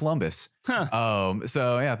enough, Columbus.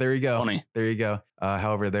 So yeah, there you go. Funny. There you go.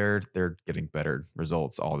 However, they're getting better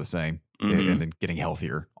results all the same. Mm-hmm. And then getting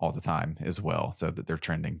healthier all the time as well, so that they're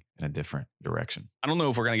trending in a different direction. I don't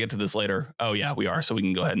know if we're going to get to this later. Oh yeah, we are. So we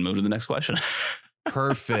can go ahead and move to the next question.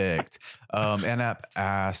 Perfect. NAP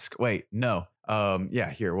ask, wait, no.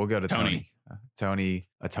 Here, we'll go to Tony. Tony,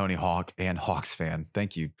 a Tony Hawk and Hawks fan.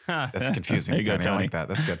 Thank you. That's confusing. There you go, Tony. I like that.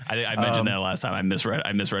 That's good. I mentioned that last time. I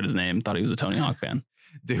misread his name. Thought he was a Tony Hawk fan.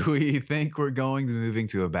 Do we think we're going to moving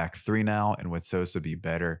to a back 3 now? And would Sosa be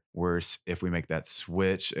better, worse if we make that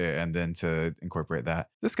switch and then to incorporate that?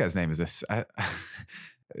 This guy's name is this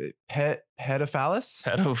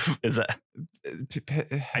Pedophalis? Is that?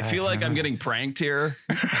 I feel like I'm getting pranked here.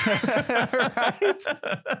 Right?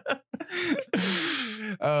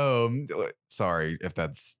 Sorry if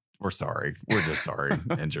we're sorry. We're just sorry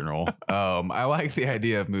in general. I like the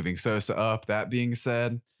idea of moving Sosa up. That being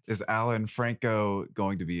said, is Alan Franco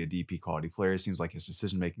going to be a DP quality player? It seems like his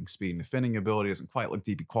decision-making, speed, and defending ability doesn't quite look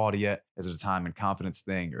DP quality yet. Is it a time and confidence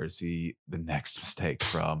thing, or is he the next mistake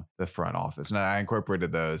from the front office? And I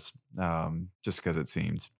incorporated those just because it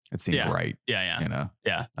seemed right.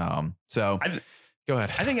 Yeah. So go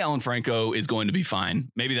ahead. I think Alan Franco is going to be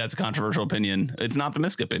fine. Maybe that's a controversial opinion. It's an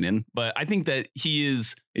optimistic opinion, but I think that he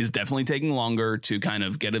is definitely taking longer to kind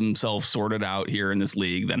of get himself sorted out here in this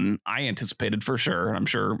league than I anticipated for sure. I'm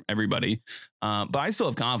sure everybody, but I still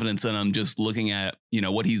have confidence in him just looking at,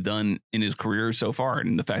 what he's done in his career so far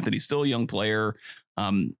and the fact that he's still a young player.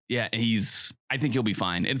 I think he'll be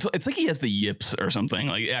fine. It's like he has the yips or something.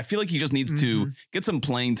 Like, I feel like he just needs to get some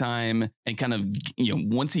playing time and kind of,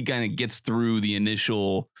 once he kind of gets through the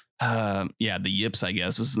initial, the yips, I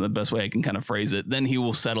guess is the best way I can kind of phrase it. Then he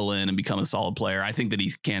will settle in and become a solid player. I think that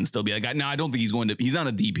he can still be a guy. No, I don't think he's not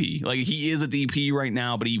a DP. Like, he is a DP right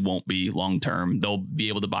now, but he won't be long term. They'll be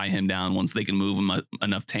able to buy him down once they can move him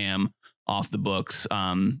enough TAM off the books.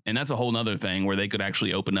 And that's a whole nother thing where they could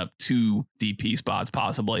actually open up 2 DP spots,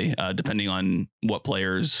 possibly, depending on what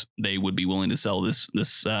players they would be willing to sell this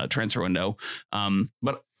transfer window.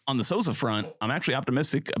 But on the Sosa front, I'm actually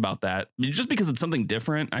optimistic about that just because it's something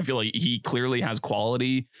different. I feel like he clearly has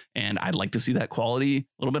quality, and I'd like to see that quality a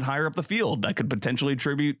little bit higher up the field that could potentially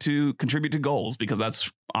contribute to goals, because that's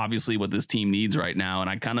obviously what this team needs right now. And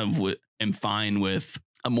I kind of am fine with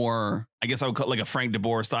a more, I guess I would call it like a Frank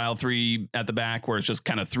DeBoer style 3 at the back, where it's just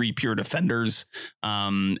kind of 3 pure defenders,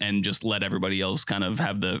 and just let everybody else kind of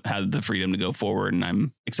have the freedom to go forward. And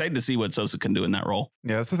I'm excited to see what Sosa can do in that role.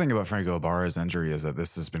 Yeah, that's the thing about Franco Ibarra's injury, is that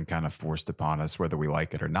this has been kind of forced upon us, whether we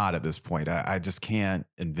like it or not at this point. I just can't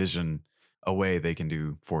envision a way they can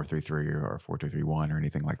do 4-3-3 or 4-2-3-1 or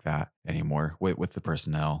anything like that anymore with the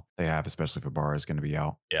personnel they have, especially if Ibarra is going to be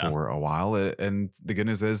out for a while. And the good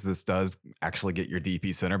news is this does actually get your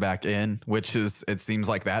DP center back in, which is, it seems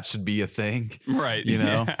like that should be a thing, right?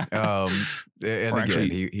 And again,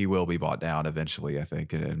 he will be bought down eventually, I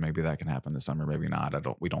think, and maybe that can happen this summer, maybe not.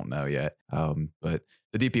 We don't know yet. But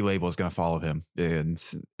the DP label is going to follow him, and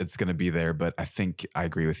it's going to be there. But I think I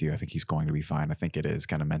agree with you. I think he's going to be fine. I think it is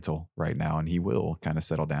kind of mental right now, and he will kind of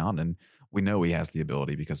settle down. And we know he has the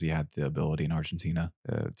ability because he had the ability in Argentina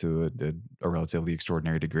to a relatively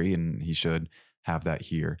extraordinary degree, and he should have that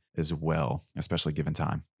here as well, especially given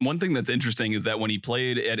time. One thing that's interesting is that when he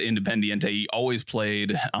played at Independiente, he always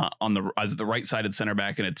played as the right-sided center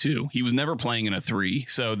back in a 2. He was never playing in a 3.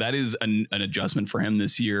 So that is an adjustment for him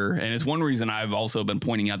this year. And it's one reason I've also been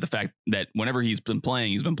pointing out the fact that whenever he's been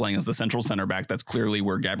playing as the central center back. That's clearly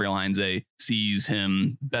where Gabriel Heinze sees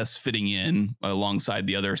him best fitting in alongside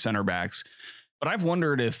the other center backs. But I've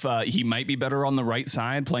wondered if he might be better on the right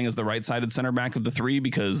side, playing as the right-sided center back of the 3,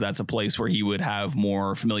 because that's a place where he would have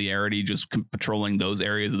more familiarity just patrolling those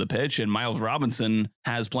areas of the pitch. And Miles Robinson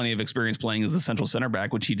has plenty of experience playing as the central center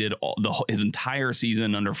back, which he did his entire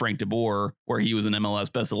season under Frank DeBoer, where he was an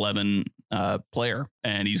MLS Best 11 player,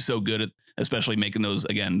 and he's so good at especially making those,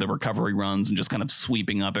 again, the recovery runs and just kind of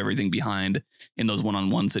sweeping up everything behind in those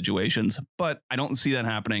one-on-one situations. But I don't see that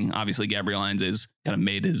happening. Obviously, Gabriel Heinze has kind of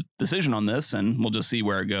made his decision on this, and we'll just see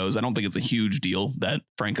where it goes. I don't think it's a huge deal that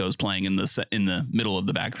Franco's playing in the middle of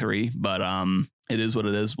the back three, but it is what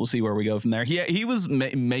it is. We'll see where we go from there. He was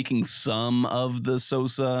making some of the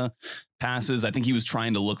Sosa passes. I think he was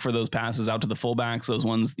trying to look for those passes out to the fullbacks, those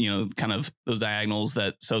ones, kind of those diagonals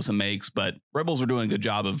that Sosa makes. But Rebels were doing a good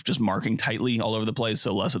job of just marking tightly all over the place,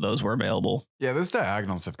 so less of those were available. Yeah, those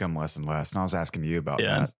diagonals have come less and less. And I was asking you about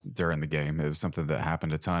that during the game. It was something that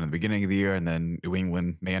happened a ton in the beginning of the year, and then New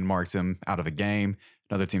England man-marked him out of a game.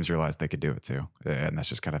 Other teams realized they could do it too. And that's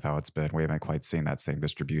just kind of how it's been. We haven't quite seen that same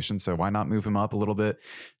distribution. So why not move him up a little bit?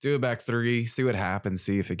 Do a back three, see what happens,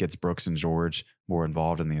 see if it gets Brooks and George more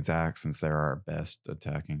involved in the attack, since they're our best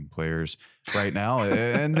attacking players right now,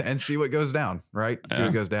 and see what goes down, right? See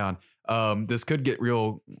what goes down. This could get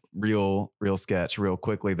real sketch real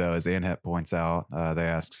quickly, though, as Anhet points out. They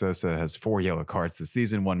ask, Sosa has 4 yellow cards this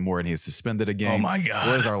season, 1 more, and he's suspended a game. Oh my God.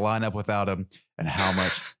 What is our lineup without him, and how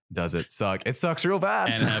much does it suck? It sucks real bad.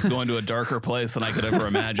 And going to a darker place than I could ever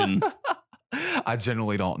imagine. I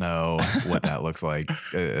generally don't know what that looks like.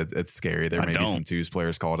 It's scary. There may be some twos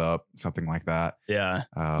players called up, something like that. Yeah.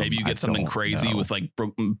 Maybe you get something crazy with like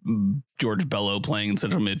George Bello playing in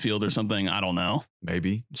central midfield or something. I don't know.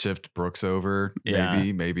 Maybe shift Brooks over. Yeah.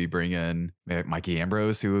 Maybe bring in Mikey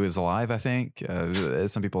Ambrose, who is alive, I think.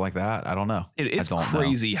 Some people like that. I don't know. It's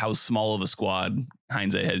crazy how small of a squad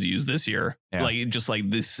Heinze has used this year. Yeah. Like just like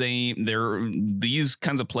the same, these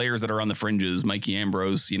kinds of players that are on the fringes, Mikey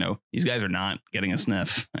Ambrose, these guys are not getting a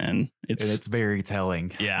sniff, and it's very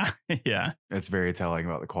telling. Yeah. Yeah. It's very telling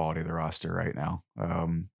about the quality of the roster right now.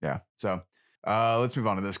 So let's move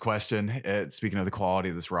on to this question. Speaking of the quality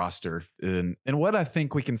of this roster, and what I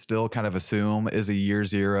think we can still kind of assume is a year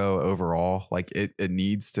 0 overall. Like it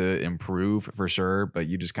needs to improve for sure, but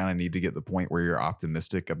you just kind of need to get the point where you're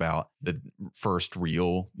optimistic about the first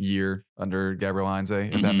real year under Gabriel Heinze,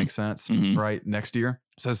 if that makes sense, right? Next year.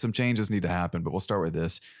 So some changes need to happen, but we'll start with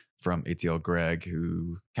this from ATL Greg,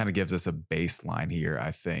 who kind of gives us a baseline here,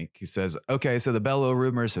 I think. He says, okay, so the Bello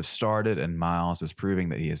rumors have started, and Miles is proving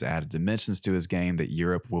that he has added dimensions to his game that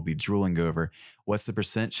Europe will be drooling over. What's the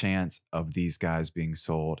 % chance of these guys being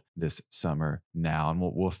sold this summer now? And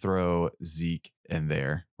we'll throw Zeke in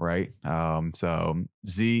there, right? So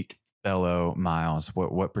Zeke, Bello, Miles,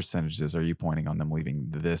 what percentages are you pointing on them leaving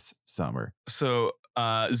this summer? So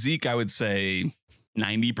Zeke, I would say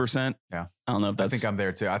 90%. Yeah. I don't know if that's... I think I'm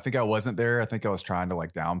there too. I think I wasn't there. I think I was trying to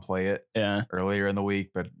like downplay it earlier in the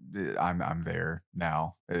week, but I'm there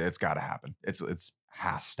now. It's got to happen. It's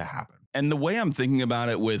has to happen. And the way I'm thinking about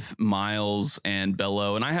it with Miles and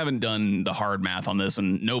Bello, and I haven't done the hard math on this,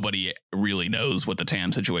 and nobody really knows what the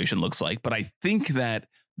TAM situation looks like, but I think that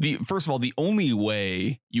first of all, the only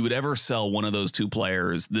way you would ever sell one of those 2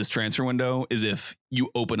 players this transfer window is if you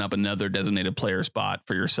open up another designated player spot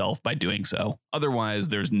for yourself by doing so. Otherwise,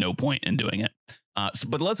 there's no point in doing it.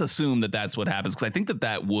 But let's assume that that's what happens, because I think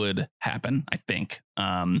that would happen. I think.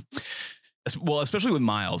 Well, especially with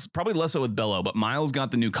Miles, probably less so with Bello, but Miles got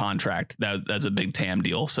the new contract. That's a big TAM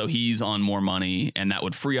deal. So he's on more money, and that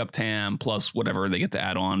would free up TAM plus whatever they get to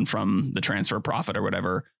add on from the transfer profit or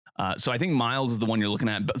whatever. So I think Miles is the one you're looking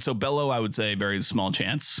at. So Bello, I would say very small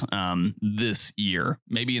chance this year,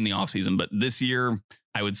 maybe in the offseason, but this year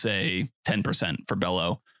I would say 10% for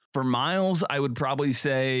Bello. For Miles, I would probably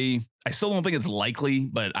say, I still don't think it's likely,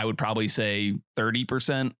 but I would probably say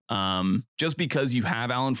 30%, just because you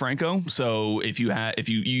have Alan Franco. So if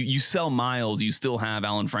you sell Miles, you still have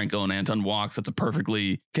Alan Franco and Anton Walks. That's a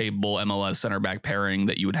perfectly capable MLS center back pairing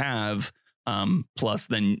that you would have. Plus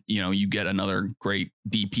then, you get another great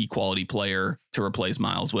DP quality player to replace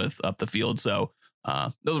Miles with up the field. So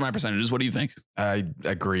those are my percentages. What do you think? I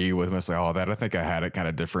agree with mostly all of that. I think I had it kind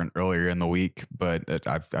of different earlier in the week, but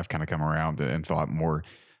I've kind of come around and thought more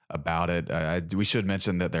about it. We should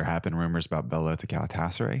mention that there have been rumors about Bello to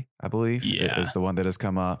Galatasaray, I believe. Yeah. Is the one that has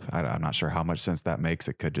come up. I'm not sure how much sense that makes.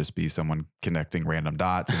 It could just be someone connecting random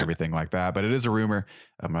dots and everything like that. But it is a rumor.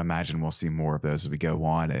 I imagine we'll see more of those as we go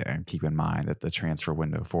on. And keep in mind that the transfer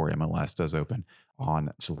window for MLS does open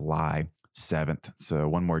on July 7th. So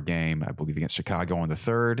one more game, I believe, against Chicago on the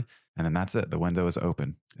 3rd. And then that's it. The window is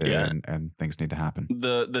open, and things need to happen.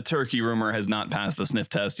 The Turkey rumor has not passed the sniff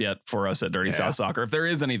test yet for us at Dirty South Soccer. If there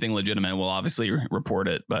is anything legitimate, we'll obviously report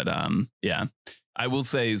it. But I will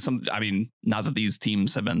say not that these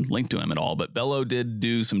teams have been linked to him at all, but Bello did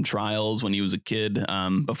do some trials when he was a kid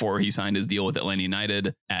before he signed his deal with Atlanta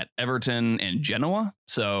United at Everton and Genoa.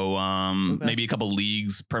 So maybe a couple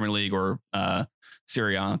leagues, Premier League or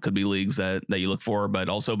Serie A could be leagues that you look for, but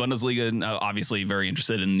also Bundesliga, obviously very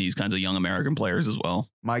interested in these kinds of young American players as well.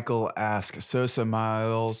 Michael asks, Sosa,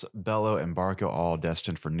 Miles, Bello, and Barco all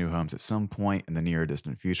destined for new homes at some point in the near or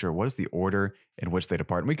distant future. What is the order in which they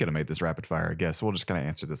depart? And we could have made this rapid fire, I guess. We'll just kind of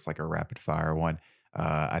answer this like a rapid fire one.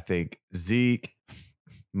 I think Zeke,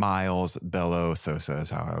 Miles, Bello, Sosa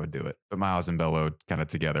is how I would do it. But Miles and Bello kind of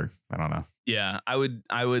together. I don't know. Yeah, I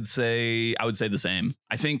would say the same.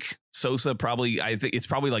 I think Sosa I think it's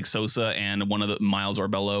probably like Sosa and one of the Miles or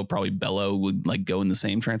Bello. Probably Bello would like go in the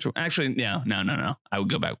same transfer. Actually, yeah, no. I would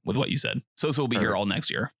go back with what you said. Sosa will be here all next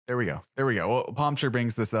year. There we go. Well, Palm Tree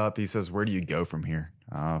brings this up. He says, where do you go from here?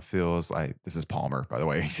 Feels like this is Palmer, by the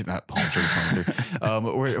way, not Palm Tree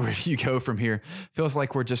 23. Where do you go from here? Feels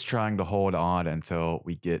like we're just trying to hold on until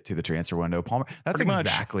we get to the transfer window. Palmer, that's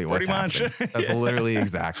exactly what's happening. That's literally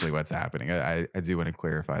exactly what's happening. I do want to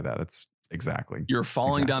clarify that. That's exactly. You're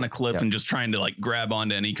falling down a cliff and just trying to like grab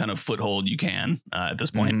onto any kind of foothold you can at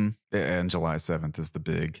this point. Mm-hmm. And July 7th is the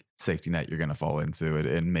big safety net you're going to fall into it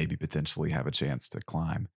and maybe potentially have a chance to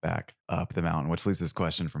climb back up the mountain, which leads to this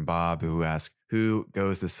question from Bob, who asks, who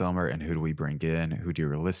goes this summer and who do we bring in? Who do you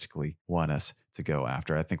realistically want us to go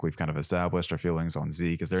after? I think we've kind of established our feelings on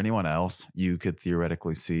Zeke. Is there anyone else you could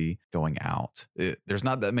theoretically see going out? There's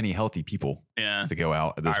not that many healthy people to go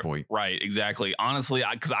out at this point. Right, exactly. Honestly,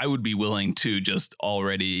 because I would be willing to just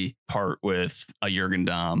already part with a Jurgen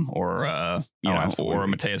Damm or or a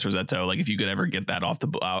Mateus Rossetto. Like if you could ever get that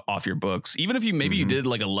off your books, even if you you did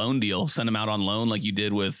like a loan deal, send him out on loan like you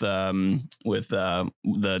did with the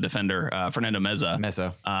defender Fernando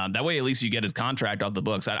Meza. That way, at least you get his contract off the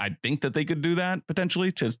books. I think that they could do that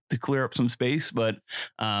potentially to clear up some space, but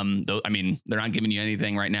they're not giving you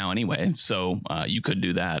anything right now anyway, so you could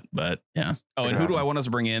do that. But yeah. Oh, and who do I want us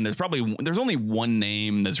to bring in? There's only one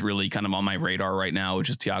name that's really kind of on my radar right now, which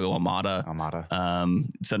is Thiago Almada.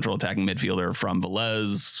 Central attacking midfielder from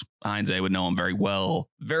Velez. Heinze would know him very well.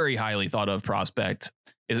 Very highly thought of prospect.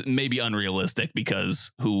 Is maybe unrealistic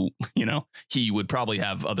because he would probably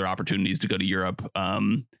have other opportunities to go to Europe.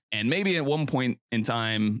 And maybe at one point in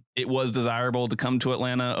time, it was desirable to come to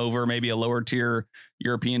Atlanta over maybe a lower tier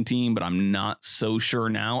European team, but I'm not so sure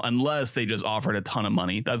now, unless they just offered a ton of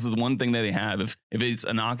money. That's the one thing that they have. If it's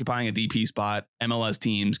occupying a DP spot, MLS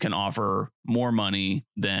teams can offer more money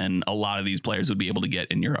than a lot of these players would be able to get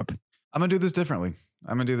in Europe. I'm going to do this differently.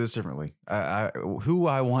 Who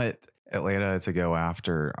I want Atlanta to go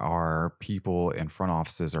after are people in front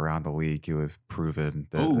offices around the league who have proven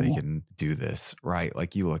that they can do this, right?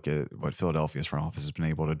 Like you look at what Philadelphia's front office has been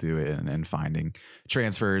able to do and finding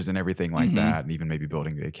transfers and everything like that, and even maybe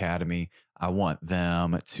building the academy. I want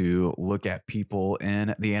them to look at people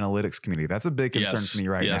in the analytics community. That's a big concern for me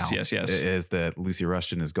right now. Yes. Is that Lucy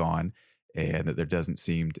Rushton is gone and that there doesn't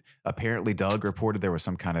seem to, apparently Doug reported there was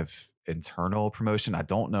some kind of internal promotion. I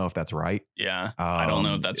don't know if that's right. Yeah. I don't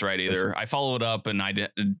know if that's right either. I followed up and I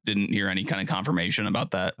didn't hear any kind of confirmation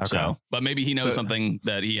about that. Okay. So, but maybe he knows something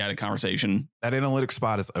that he had a conversation. That analytics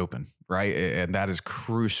spot is open, right? And that is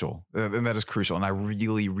crucial. And I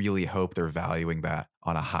really, really hope they're valuing that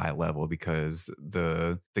on a high level, because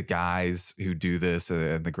the guys who do this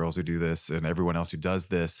and the girls who do this and everyone else who does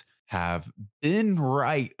this have been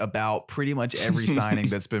right about pretty much every signing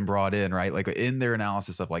that's been brought in, right? Like in their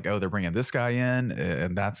analysis of like, oh, they're bringing this guy in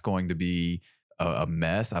and that's going to be a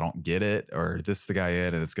mess. I don't get it. Or this is the guy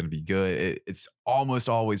in and it's going to be good. It's almost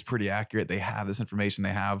always pretty accurate. They have this information. They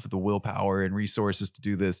have the willpower and resources to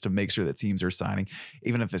do this, to make sure that teams are signing,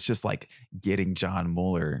 even if it's just like getting John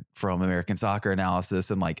Mueller from American Soccer Analysis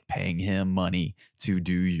and like paying him money to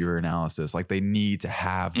do your analysis. Like they need to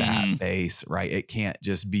have that base, right? It can't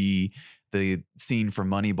just be the scene from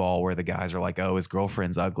Moneyball where the guys are like, oh, his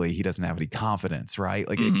girlfriend's ugly, he doesn't have any confidence, right?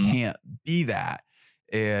 Like it can't be that.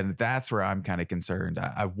 And that's where I'm kind of concerned.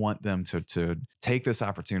 I want them to take this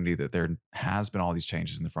opportunity that there has been all these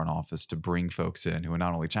changes in the front office to bring folks in who would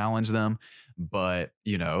not only challenge them, but,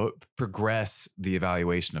 progress the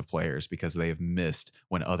evaluation of players, because they have missed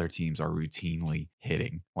when other teams are routinely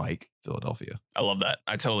hitting, like Philadelphia. I love that.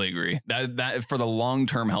 I totally agree. That for the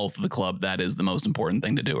long-term health of the club, that is the most important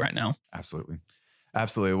thing to do right now. Absolutely.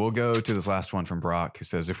 We'll go to this last one from Brock, who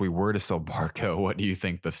says, if we were to sell Barco, what do you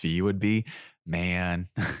think the fee would be? Man,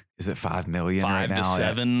 is it $5 million right now? 5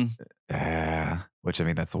 to 7. which I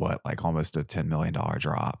mean, that's like almost a $10 million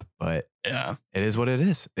drop, but Yeah. it is what it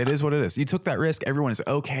is. It is what it is. You took that risk. Everyone is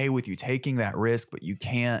okay with you taking that risk, but you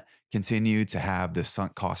can't continue to have this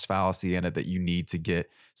sunk cost fallacy in it that you need to get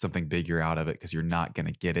something bigger out of it because you're not going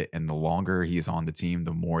to get it. And the longer he is on the team,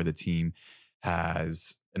 the more the team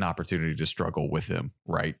has an opportunity to struggle with him,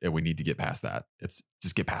 right? And we need to get past that. It's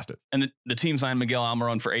just get past it. And the team signed Miguel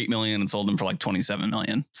Almiron for $8 million and sold him for like $27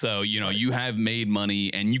 million. So, you have made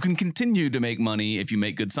money and you can continue to make money if you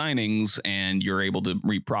make good signings and you're able to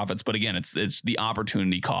reap profits. But again, it's the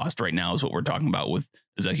opportunity cost right now is what we're talking about with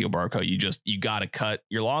Ezequiel Barco. You got to cut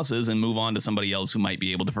your losses and move on to somebody else who might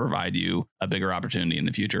be able to provide you a bigger opportunity in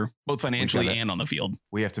the future, both financially and on the field.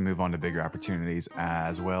 We have to move on to bigger opportunities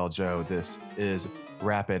as well, Joe. This is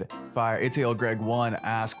Rapid Fire. ATL Greg 1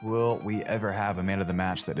 ask, will we ever have a man of the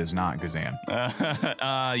match that is not Guzan?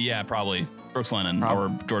 Yeah, probably Brooks Lennon or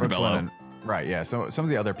Jordan Bello. Right, yeah. So some of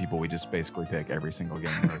the other people we just basically pick every single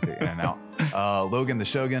game and rotate in and out. Logan the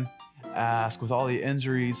Shogun ask, with all the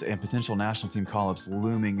injuries and potential national team call-ups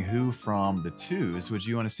looming, who from the twos would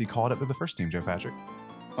you want to see called up to the first team, Joe Patrick?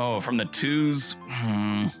 Oh, from the twos?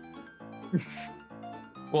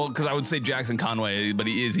 Well, because I would say Jackson Conway, but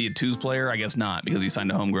is he a twos player? I guess not, because he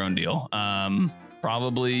signed a homegrown deal.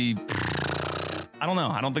 Probably, I don't know.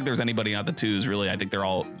 I don't think there's anybody at the twos, really. I think they're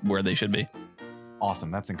all where they should be.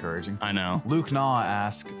 Awesome. That's encouraging. I know. Luke Naw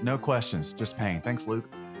asks, no questions, just pain. Thanks, Luke.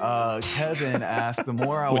 Kevin asks, the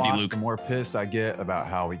more I watch, the more pissed I get about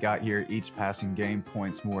how we got here. Each passing game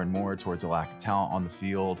points more and more towards a lack of talent on the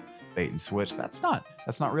field. Bait and switch. That's not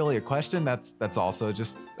really a question. That's also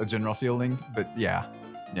just a general feeling. But yeah,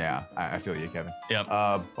 I feel you, Kevin. Yep.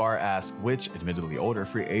 Bar asks, which admittedly older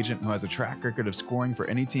free agent who has a track record of scoring for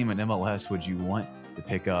any team in MLS would you want to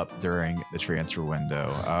pick up during the transfer window?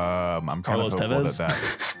 I'm Carlos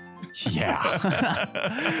Tevez.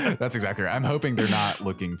 Yeah, that's exactly right. I'm hoping they're not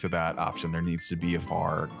looking to that option. There needs to be a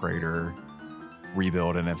far greater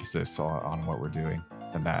rebuild and emphasis on what we're doing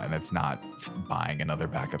than that. And it's not buying another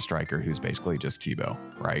backup striker who's basically just Kibo,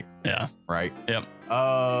 right? Yeah. Right? Yep.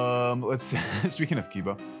 Speaking of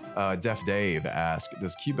Kibo, Def Dave asked,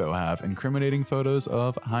 does Kibo have incriminating photos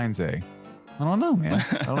of Heinze? I don't know, man.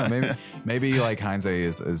 I don't know. Maybe like Heinze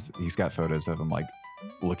is he's got photos of him like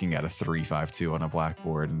looking at a 3-5-2 on a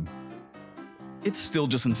blackboard. And it's still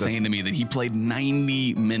just insane to me that he played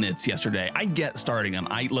 90 minutes yesterday. I get starting him.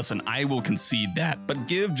 I will concede that, but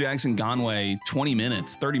give Jackson Conway 20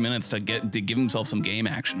 minutes, 30 minutes to give himself some game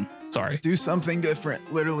action. Sorry. Do something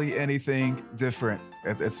different. Literally anything different.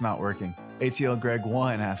 It's not working. ATL Greg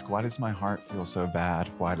 1 asks, why does my heart feel so bad?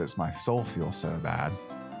 Why does my soul feel so bad?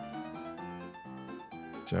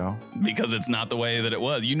 Joe? Because it's not the way that it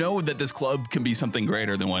was. You know that this club can be something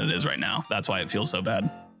greater than what it is right now. That's why it feels so bad.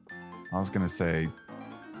 I was going to say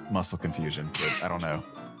muscle confusion, but I don't know.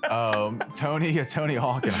 Tony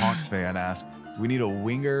Hawk and Hawks fan asked, we need a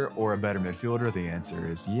winger or a better midfielder? The answer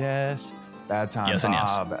is yes. Bad time. Yes,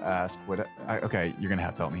 Bob asked, okay, you're going to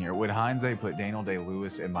have to help me here. Would Heinze put Daniel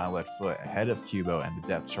Day-Lewis and my left foot ahead of Kubo and the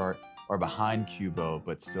depth chart, or behind Kubo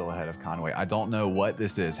but still ahead of Conway? I don't know what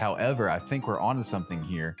this is. However, I think we're onto something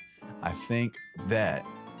here. I think that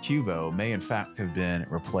Kubo may in fact have been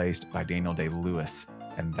replaced by Daniel Day-Lewis.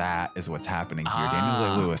 And that is what's happening here.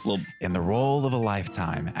 Daniel Day-Lewis in the role of a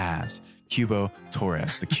lifetime as Kubo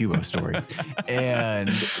Torres, the Kubo story. And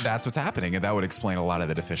that's what's happening. And that would explain a lot of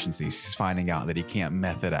the deficiencies. He's finding out that he can't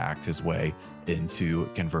method act his way into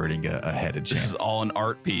converting a headed chance. This is all an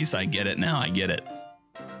art piece. I get it now. I get it.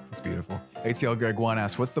 It's beautiful. ATL Greg 1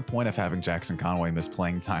 asks, what's the point of having Jackson Conway miss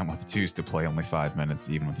playing time with the twos to play only 5 minutes,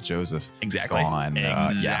 even with Joseph gone?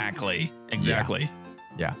 Exactly.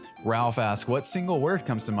 Yeah. Ralph asks, what single word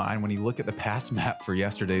comes to mind when you look at the pass map for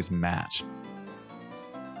yesterday's match?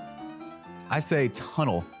 I say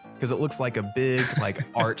tunnel, because it looks like a big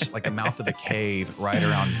arch, like the mouth of a cave right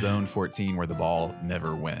around zone 14 where the ball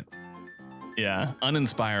never went. Yeah,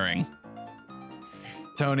 uninspiring.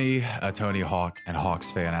 Tony Hawk and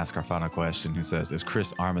Hawks fan ask our final question, who says, is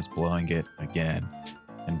Chris Armas blowing it again?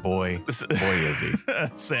 And boy is he.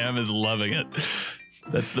 Sam is loving it.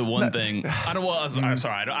 That's the one thing. I'm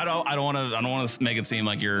sorry. I don't want to make it seem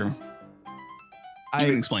like you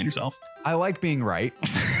can explain yourself. I like being right.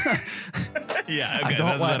 Yeah, okay,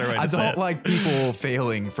 that's a better way to say it. I don't like people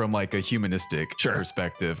failing from like a humanistic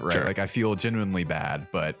perspective, right? Sure. Like I feel genuinely bad,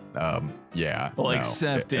 but yeah. Well,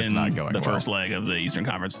 except it's in not going the first leg of the Eastern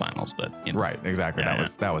Conference Finals, but right, exactly.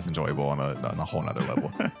 That was enjoyable on a whole nother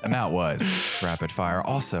level, and that was Rapid Fire,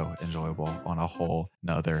 also enjoyable on a whole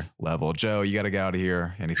nother level. Joe, you got to get out of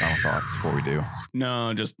here. Any final thoughts before we do?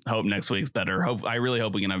 No, just hope next week's better. I really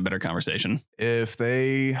hope we can have a better conversation. If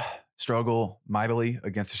they struggle mightily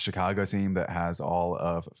against a Chicago team that has all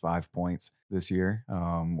of 5 points this year.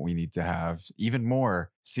 We need to have even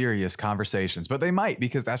more serious conversations, but they might,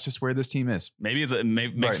 because that's just where this team is. Maybe it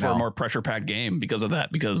makes for a more pressure packed game because of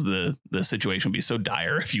that, because the situation would be so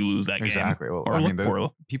dire if you lose that game. Exactly.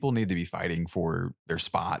 Well, people need to be fighting for their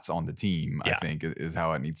spots on the team, I think, is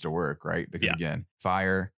how it needs to work, right? Because again,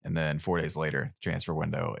 fire, and then 4 days later, transfer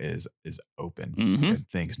window is open. And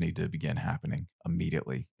things need to begin happening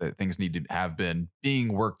immediately. That things need to have been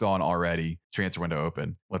being worked on already. Transfer window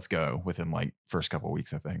open. Let's go within like first couple of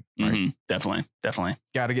weeks, I think. Right? Definitely.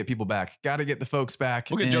 Got to get people back. Got to get the folks back.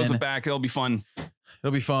 We'll get Joseph back. It'll be fun.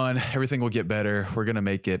 It'll be fun. Everything will get better. We're going to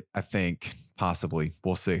make it, I think, possibly.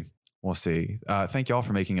 We'll see. Thank y'all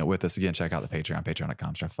for making it with us. Again, check out the Patreon,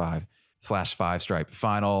 patreon.com/5/5 Stripe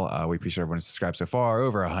Final. We appreciate everyone who's subscribed so far.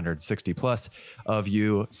 Over 160 plus of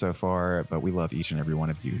you so far, but we love each and every one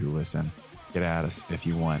of you who listen. Get at us if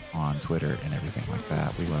you want on Twitter and everything like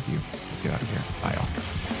that. We love you. Let's get out of here. Bye,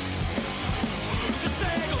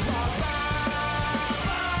 y'all.